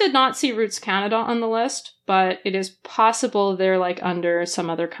also did not see Roots Canada on the list, but it is possible they're like under some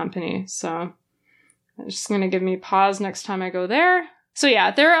other company. So it's just going to give me pause next time I go there. So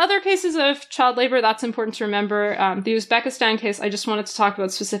yeah, there are other cases of child labor. That's important to remember. The Uzbekistan case, I just wanted to talk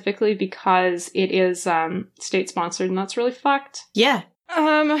about specifically because it is state-sponsored and that's really fucked. Yeah.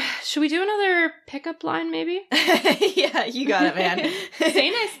 Should we do another pickup line maybe? Yeah, you got it, man. Say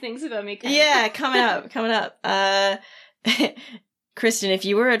nice things about me. Yeah, coming up. Kristen, if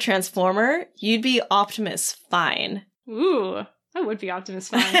you were a Transformer, you'd be Optimus Fine. Ooh, I would be Optimus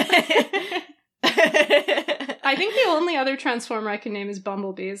Fine. I think the only other Transformer I can name is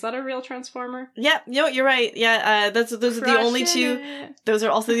Bumblebee. Is that a real Transformer? Yeah, you're right. Yeah, those are the only two. Those are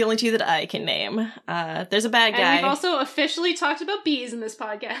also the only two that I can name. There's a bad guy. And we've also officially talked about bees in this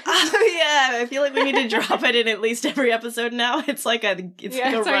podcast. Oh yeah, I feel like we need to drop it in at least every episode now. It's like a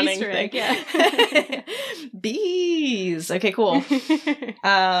running thing. Yeah. Bees. Okay, cool. Okay,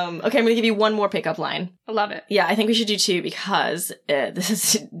 I'm gonna give you one more pickup line. I love it. Yeah, I think we should do two because this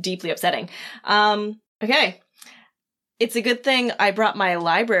is deeply upsetting. Okay. It's a good thing I brought my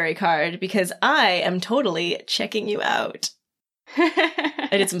library card because I am totally checking you out. I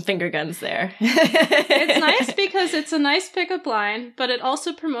did some finger guns there. It's nice because it's a nice pickup line, but it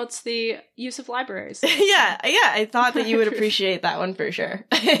also promotes the use of libraries. Yeah, I thought that you would appreciate that one for sure.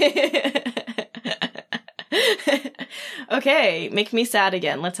 Okay, make me sad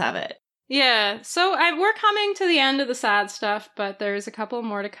again. Let's have it. Yeah, so we're coming to the end of the sad stuff, but there's a couple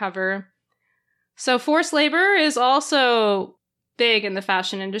more to cover. So forced labor is also big in the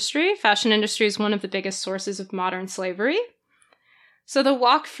fashion industry. Fashion industry is one of the biggest sources of modern slavery. So the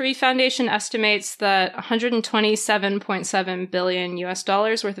Walk Free Foundation estimates that $127.7 billion US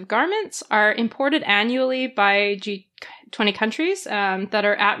worth of garments are imported annually by G20 countries that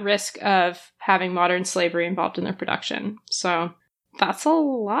are at risk of having modern slavery involved in their production. So that's a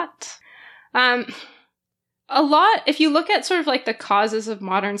lot. If you look at sort of like the causes of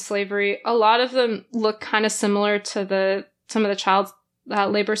modern slavery, a lot of them look kind of similar to some of the child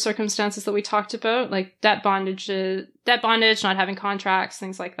labor circumstances that we talked about, like debt bondage, not having contracts,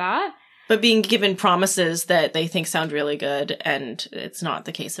 things like that. But being given promises that they think sound really good, and it's not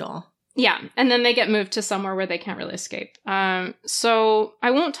the case at all. Yeah, and then they get moved to somewhere where they can't really escape. So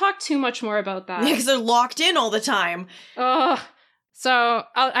I won't talk too much more about that. Because they're locked in all the time. So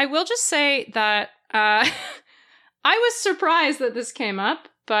I will just say that I was surprised that this came up,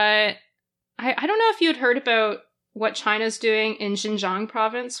 but I don't know if you had heard about what China's doing in Xinjiang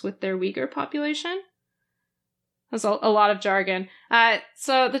province with their Uyghur population. There's a lot of jargon.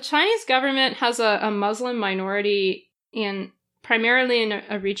 So the Chinese government has a Muslim minority primarily in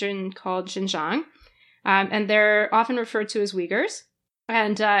a region called Xinjiang, and they're often referred to as Uyghurs.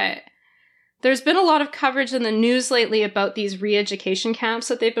 And there's been a lot of coverage in the news lately about these re-education camps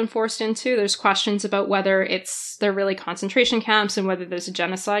that they've been forced into. There's questions about whether they're really concentration camps and whether there's a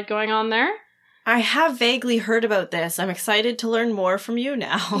genocide going on there. I have vaguely heard about this. I'm excited to learn more from you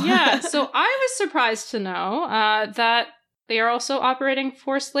now. Yeah, so I was surprised to know that they are also operating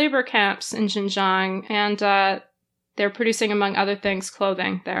forced labor camps in Xinjiang, and they're producing, among other things,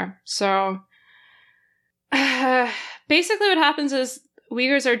 clothing there. So basically what happens is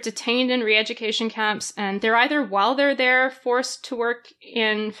Uyghurs are detained in re-education camps, and they're either while they're there forced to work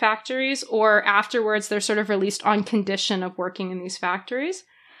in factories, or afterwards they're sort of released on condition of working in these factories.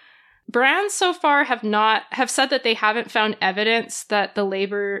 Brands so far have said that they haven't found evidence that the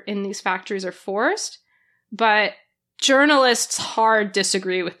labor in these factories are forced, but journalists hard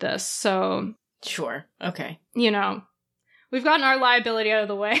disagree with this. So sure, okay. We've gotten our liability out of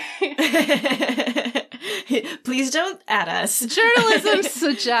the way. Please don't at us. Journalism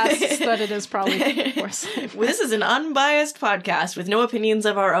suggests that it is probably forced labor. This is an unbiased podcast with no opinions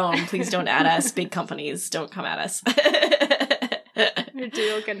of our own. Please don't at us. Big companies, don't come at us.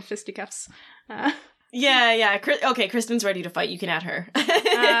 You'll get in fisticuffs. Yeah. Okay, Kristen's ready to fight. You can add her.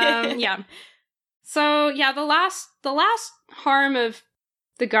 Yeah. So, yeah, the last harm of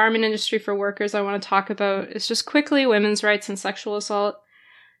the garment industry for workers I want to talk about is just quickly women's rights and sexual assault.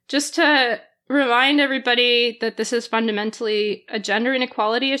 Just to remind everybody that this is fundamentally a gender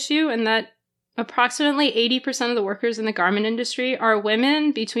inequality issue, and that approximately 80% of the workers in the garment industry are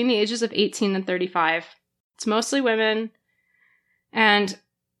women between the ages of 18 and 35. It's mostly women. And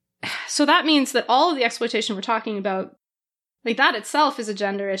so that means that all of the exploitation we're talking about, like that itself is a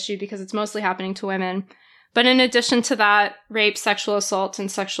gender issue because it's mostly happening to women. But in addition to that, rape, sexual assault, and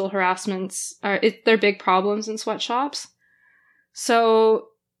sexual harassments they're big problems in sweatshops. So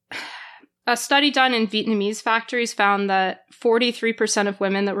a study done in Vietnamese factories found that 43% of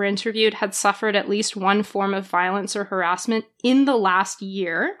women that were interviewed had suffered at least one form of violence or harassment in the last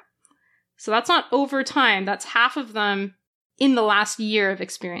year. So that's not over time. That's half of them in the last year have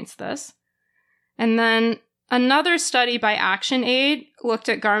experienced this. And then another study by ActionAid looked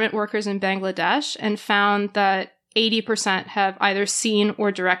at garment workers in Bangladesh and found that 80% have either seen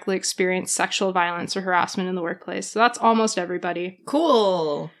or directly experienced sexual violence or harassment in the workplace. So that's almost everybody.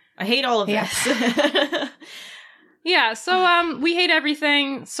 Cool. I hate all of this. Yeah, so we hate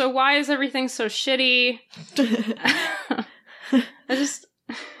everything. So why is everything so shitty?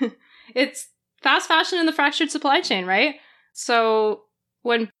 It's fast fashion and the fractured supply chain, right? So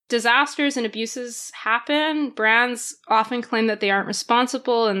when disasters and abuses happen, brands often claim that they aren't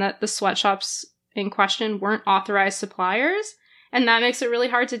responsible and that the sweatshops in question weren't authorized suppliers, and that makes it really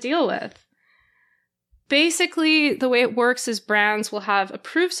hard to deal with. Basically, the way it works is brands will have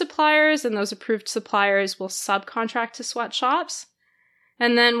approved suppliers, and those approved suppliers will subcontract to sweatshops.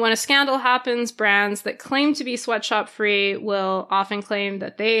 And then when a scandal happens, brands that claim to be sweatshop free will often claim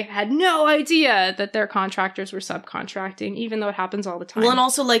that they had no idea that their contractors were subcontracting, even though it happens all the time. Well, and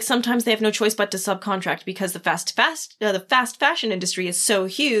also, sometimes they have no choice but to subcontract because the fast fashion industry is so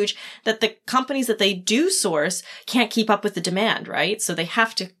huge that the companies that they do source can't keep up with the demand, right? So they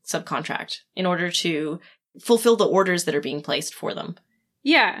have to subcontract in order to fulfill the orders that are being placed for them.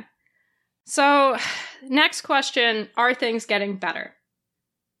 Yeah. So, next question, are things getting better?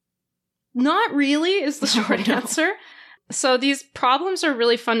 Not really is the short answer. So these problems are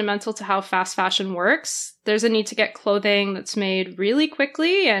really fundamental to how fast fashion works. There's a need to get clothing that's made really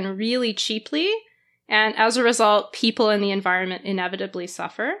quickly and really cheaply. And as a result, people and the environment inevitably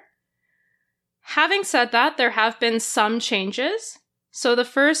suffer. Having said that, there have been some changes. So the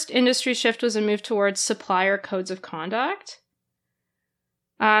first industry shift was a move towards supplier codes of conduct.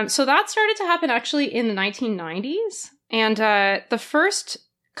 So that started to happen actually in the 1990s. And the first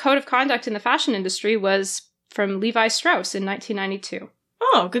code of conduct in the fashion industry was from Levi Strauss in 1992.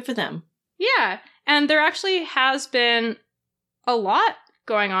 Oh, good for them. Yeah. And there actually has been a lot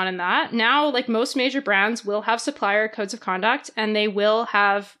going on in that. Now, like most major brands will have supplier codes of conduct, and they will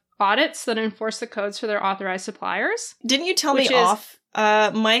have audits that enforce the codes for their authorized suppliers. Didn't you tell me off,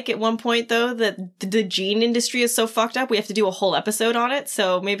 Mike, at one point, though, that the jean industry is so fucked up, we have to do a whole episode on it,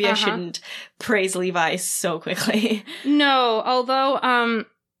 so maybe I shouldn't praise Levi so quickly. No, although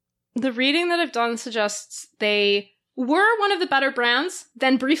the reading that I've done suggests they were one of the better brands,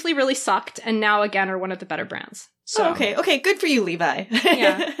 then briefly really sucked, and now again are one of the better brands. So, okay, good for you, Levi.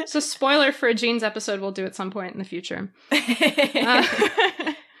 Yeah, so spoiler for a jeans episode we'll do at some point in the future.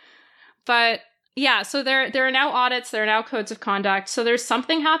 But yeah, so there are now audits, there are now codes of conduct, so there's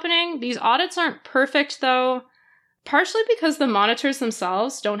something happening. These audits aren't perfect, though, partially because the monitors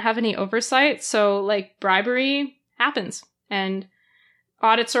themselves don't have any oversight, so, like, bribery happens, and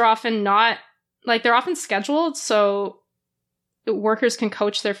audits are often not, like, they're often scheduled, so workers can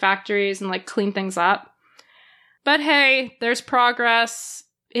coach their factories and, like, clean things up. But hey, there's progress.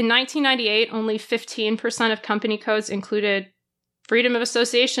 In 1998, only 15% of company codes included freedom of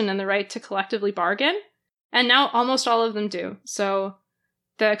association and the right to collectively bargain. And now almost all of them do. So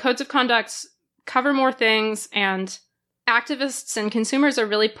the codes of conduct cover more things, and activists and consumers are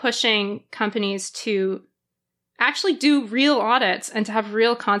really pushing companies to actually do real audits and to have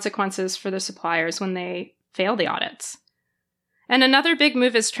real consequences for the suppliers when they fail the audits. And another big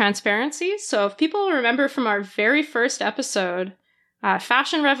move is transparency. So if people remember from our very first episode,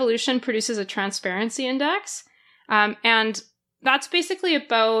 Fashion Revolution produces a transparency index. And that's basically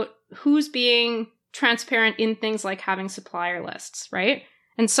about who's being transparent in things like having supplier lists, right?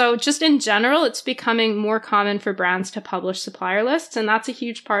 And so just in general, it's becoming more common for brands to publish supplier lists, and that's a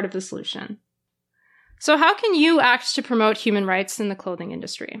huge part of the solution. So how can you act to promote human rights in the clothing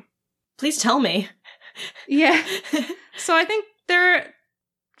industry? Please tell me. Yeah. So I think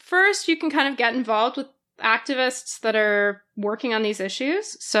first you can kind of get involved with activists that are working on these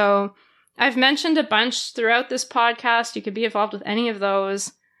issues. So I've mentioned a bunch throughout this podcast. You could be involved with any of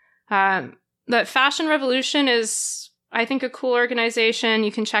those. The Fashion Revolution is, I think, a cool organization.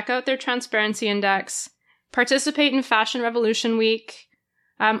 You can check out their transparency index, participate in Fashion Revolution Week,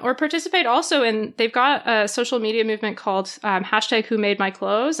 or participate also in, they've got a social media movement called hashtag Who Made My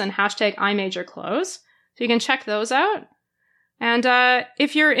Clothes and hashtag I Made Your Clothes. So you can check those out. And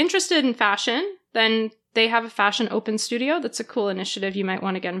if you're interested in fashion, then they have a Fashion Open Studio. That's a cool initiative you might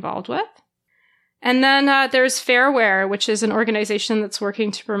want to get involved with. And then there's Fairwear, which is an organization that's working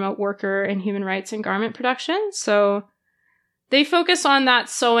to promote worker and human rights in garment production. So they focus on that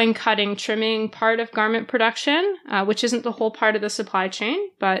sewing, cutting, trimming part of garment production, which isn't the whole part of the supply chain,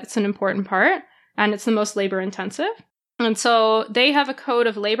 but it's an important part, and it's the most labor intensive. And so they have a code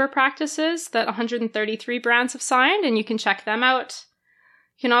of labor practices that 133 brands have signed, and you can check them out.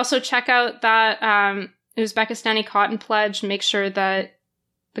 You can also check out that Uzbekistani Cotton Pledge, make sure that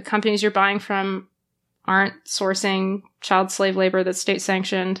the companies you're buying from aren't sourcing child slave labor that's state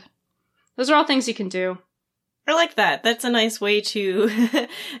sanctioned. Those are all things you can do. I like that. That's a nice way to,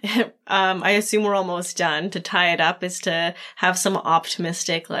 I assume we're almost done, to tie it up, is to have some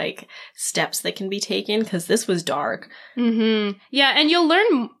optimistic, like, steps that can be taken, because this was dark. Mm-hmm. Yeah, and you'll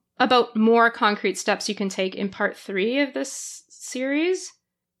learn about more concrete steps you can take in part 3 of this series.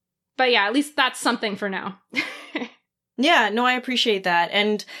 But yeah, at least that's something for now. Yeah, no, I appreciate that.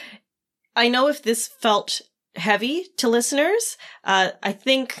 And I know if this felt heavy to listeners, I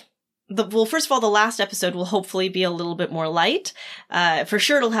think first of all, the last episode will hopefully be a little bit more light. For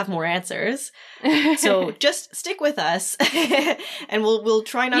sure, it'll have more answers. So just stick with us, and we'll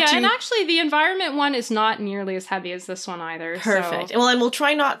try not to. Yeah, and actually, the environment one is not nearly as heavy as this one either. Perfect. So. Well, and we'll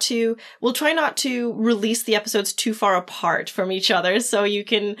try not to release the episodes too far apart from each other, so you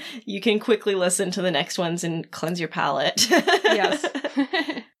can quickly listen to the next ones and cleanse your palate. Yes.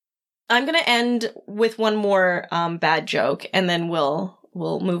 I'm gonna end with one more bad joke, and then we'll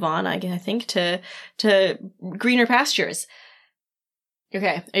move on, I think, to greener pastures.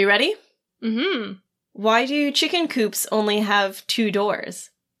 Okay, are you ready? Mm-hmm. Why do chicken coops only have 2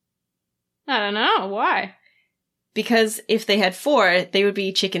 doors? I don't know. Why? Because if they had 4, they would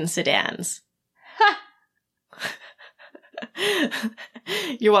be chicken sedans. Ha!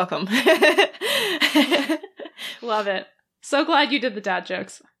 You're welcome. Love it. So glad you did the dad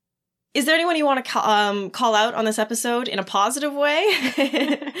jokes. Is there anyone you want to call out on this episode in a positive way?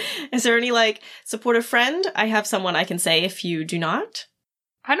 Is there any, like, supportive friend? I have someone I can say if you do not.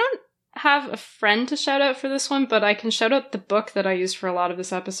 I don't have a friend to shout out for this one, but I can shout out the book that I used for a lot of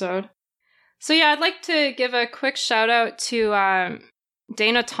this episode. So yeah, I'd like to give a quick shout out to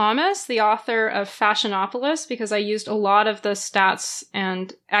Dana Thomas, the author of Fashionopolis, because I used a lot of the stats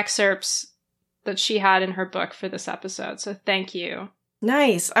and excerpts that she had in her book for this episode. So thank you.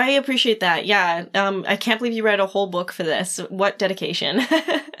 Nice. I appreciate that. Yeah. I can't believe you read a whole book for this. What dedication.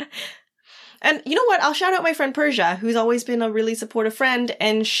 And you know what? I'll shout out my friend Persia, who's always been a really supportive friend,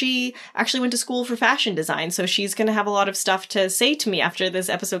 and she actually went to school for fashion design, so she's going to have a lot of stuff to say to me after this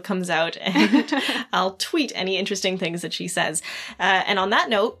episode comes out, and I'll tweet any interesting things that she says. And on that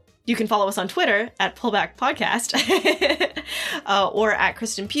note, you can follow us on Twitter at Pullback Podcast, or at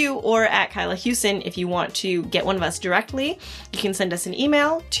Kristen Pugh, or at Kyla Hewson if you want to get one of us directly. You can send us an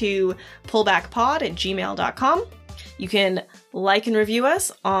email to pullbackpod@gmail.com. You can like and review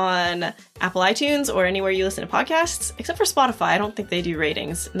us on Apple iTunes or anywhere you listen to podcasts, except for Spotify. I don't think they do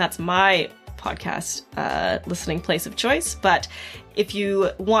ratings, and that's my podcast listening place of choice. But if you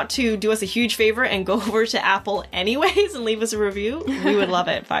want to do us a huge favor and go over to Apple anyways and leave us a review, we would love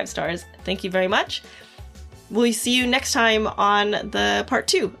it. 5 stars. Thank you very much. We'll see you next time on the part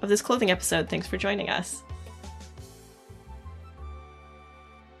 2 of this clothing episode. Thanks for joining us.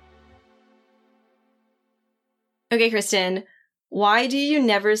 Okay, Kristen, why do you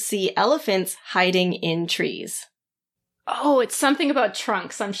never see elephants hiding in trees? Oh, it's something about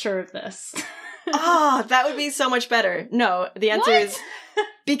trunks. I'm sure of this. Oh, that would be so much better. No, the answer is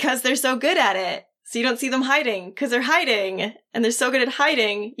because they're so good at it. So you don't see them hiding because they're hiding, and they're so good at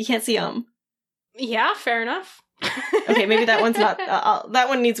hiding, you can't see them. Yeah, fair enough. Okay, maybe that one's not, that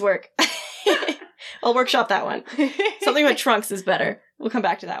one needs work. I'll workshop that one. Something about trunks is better. We'll come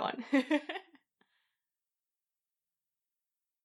back to that one.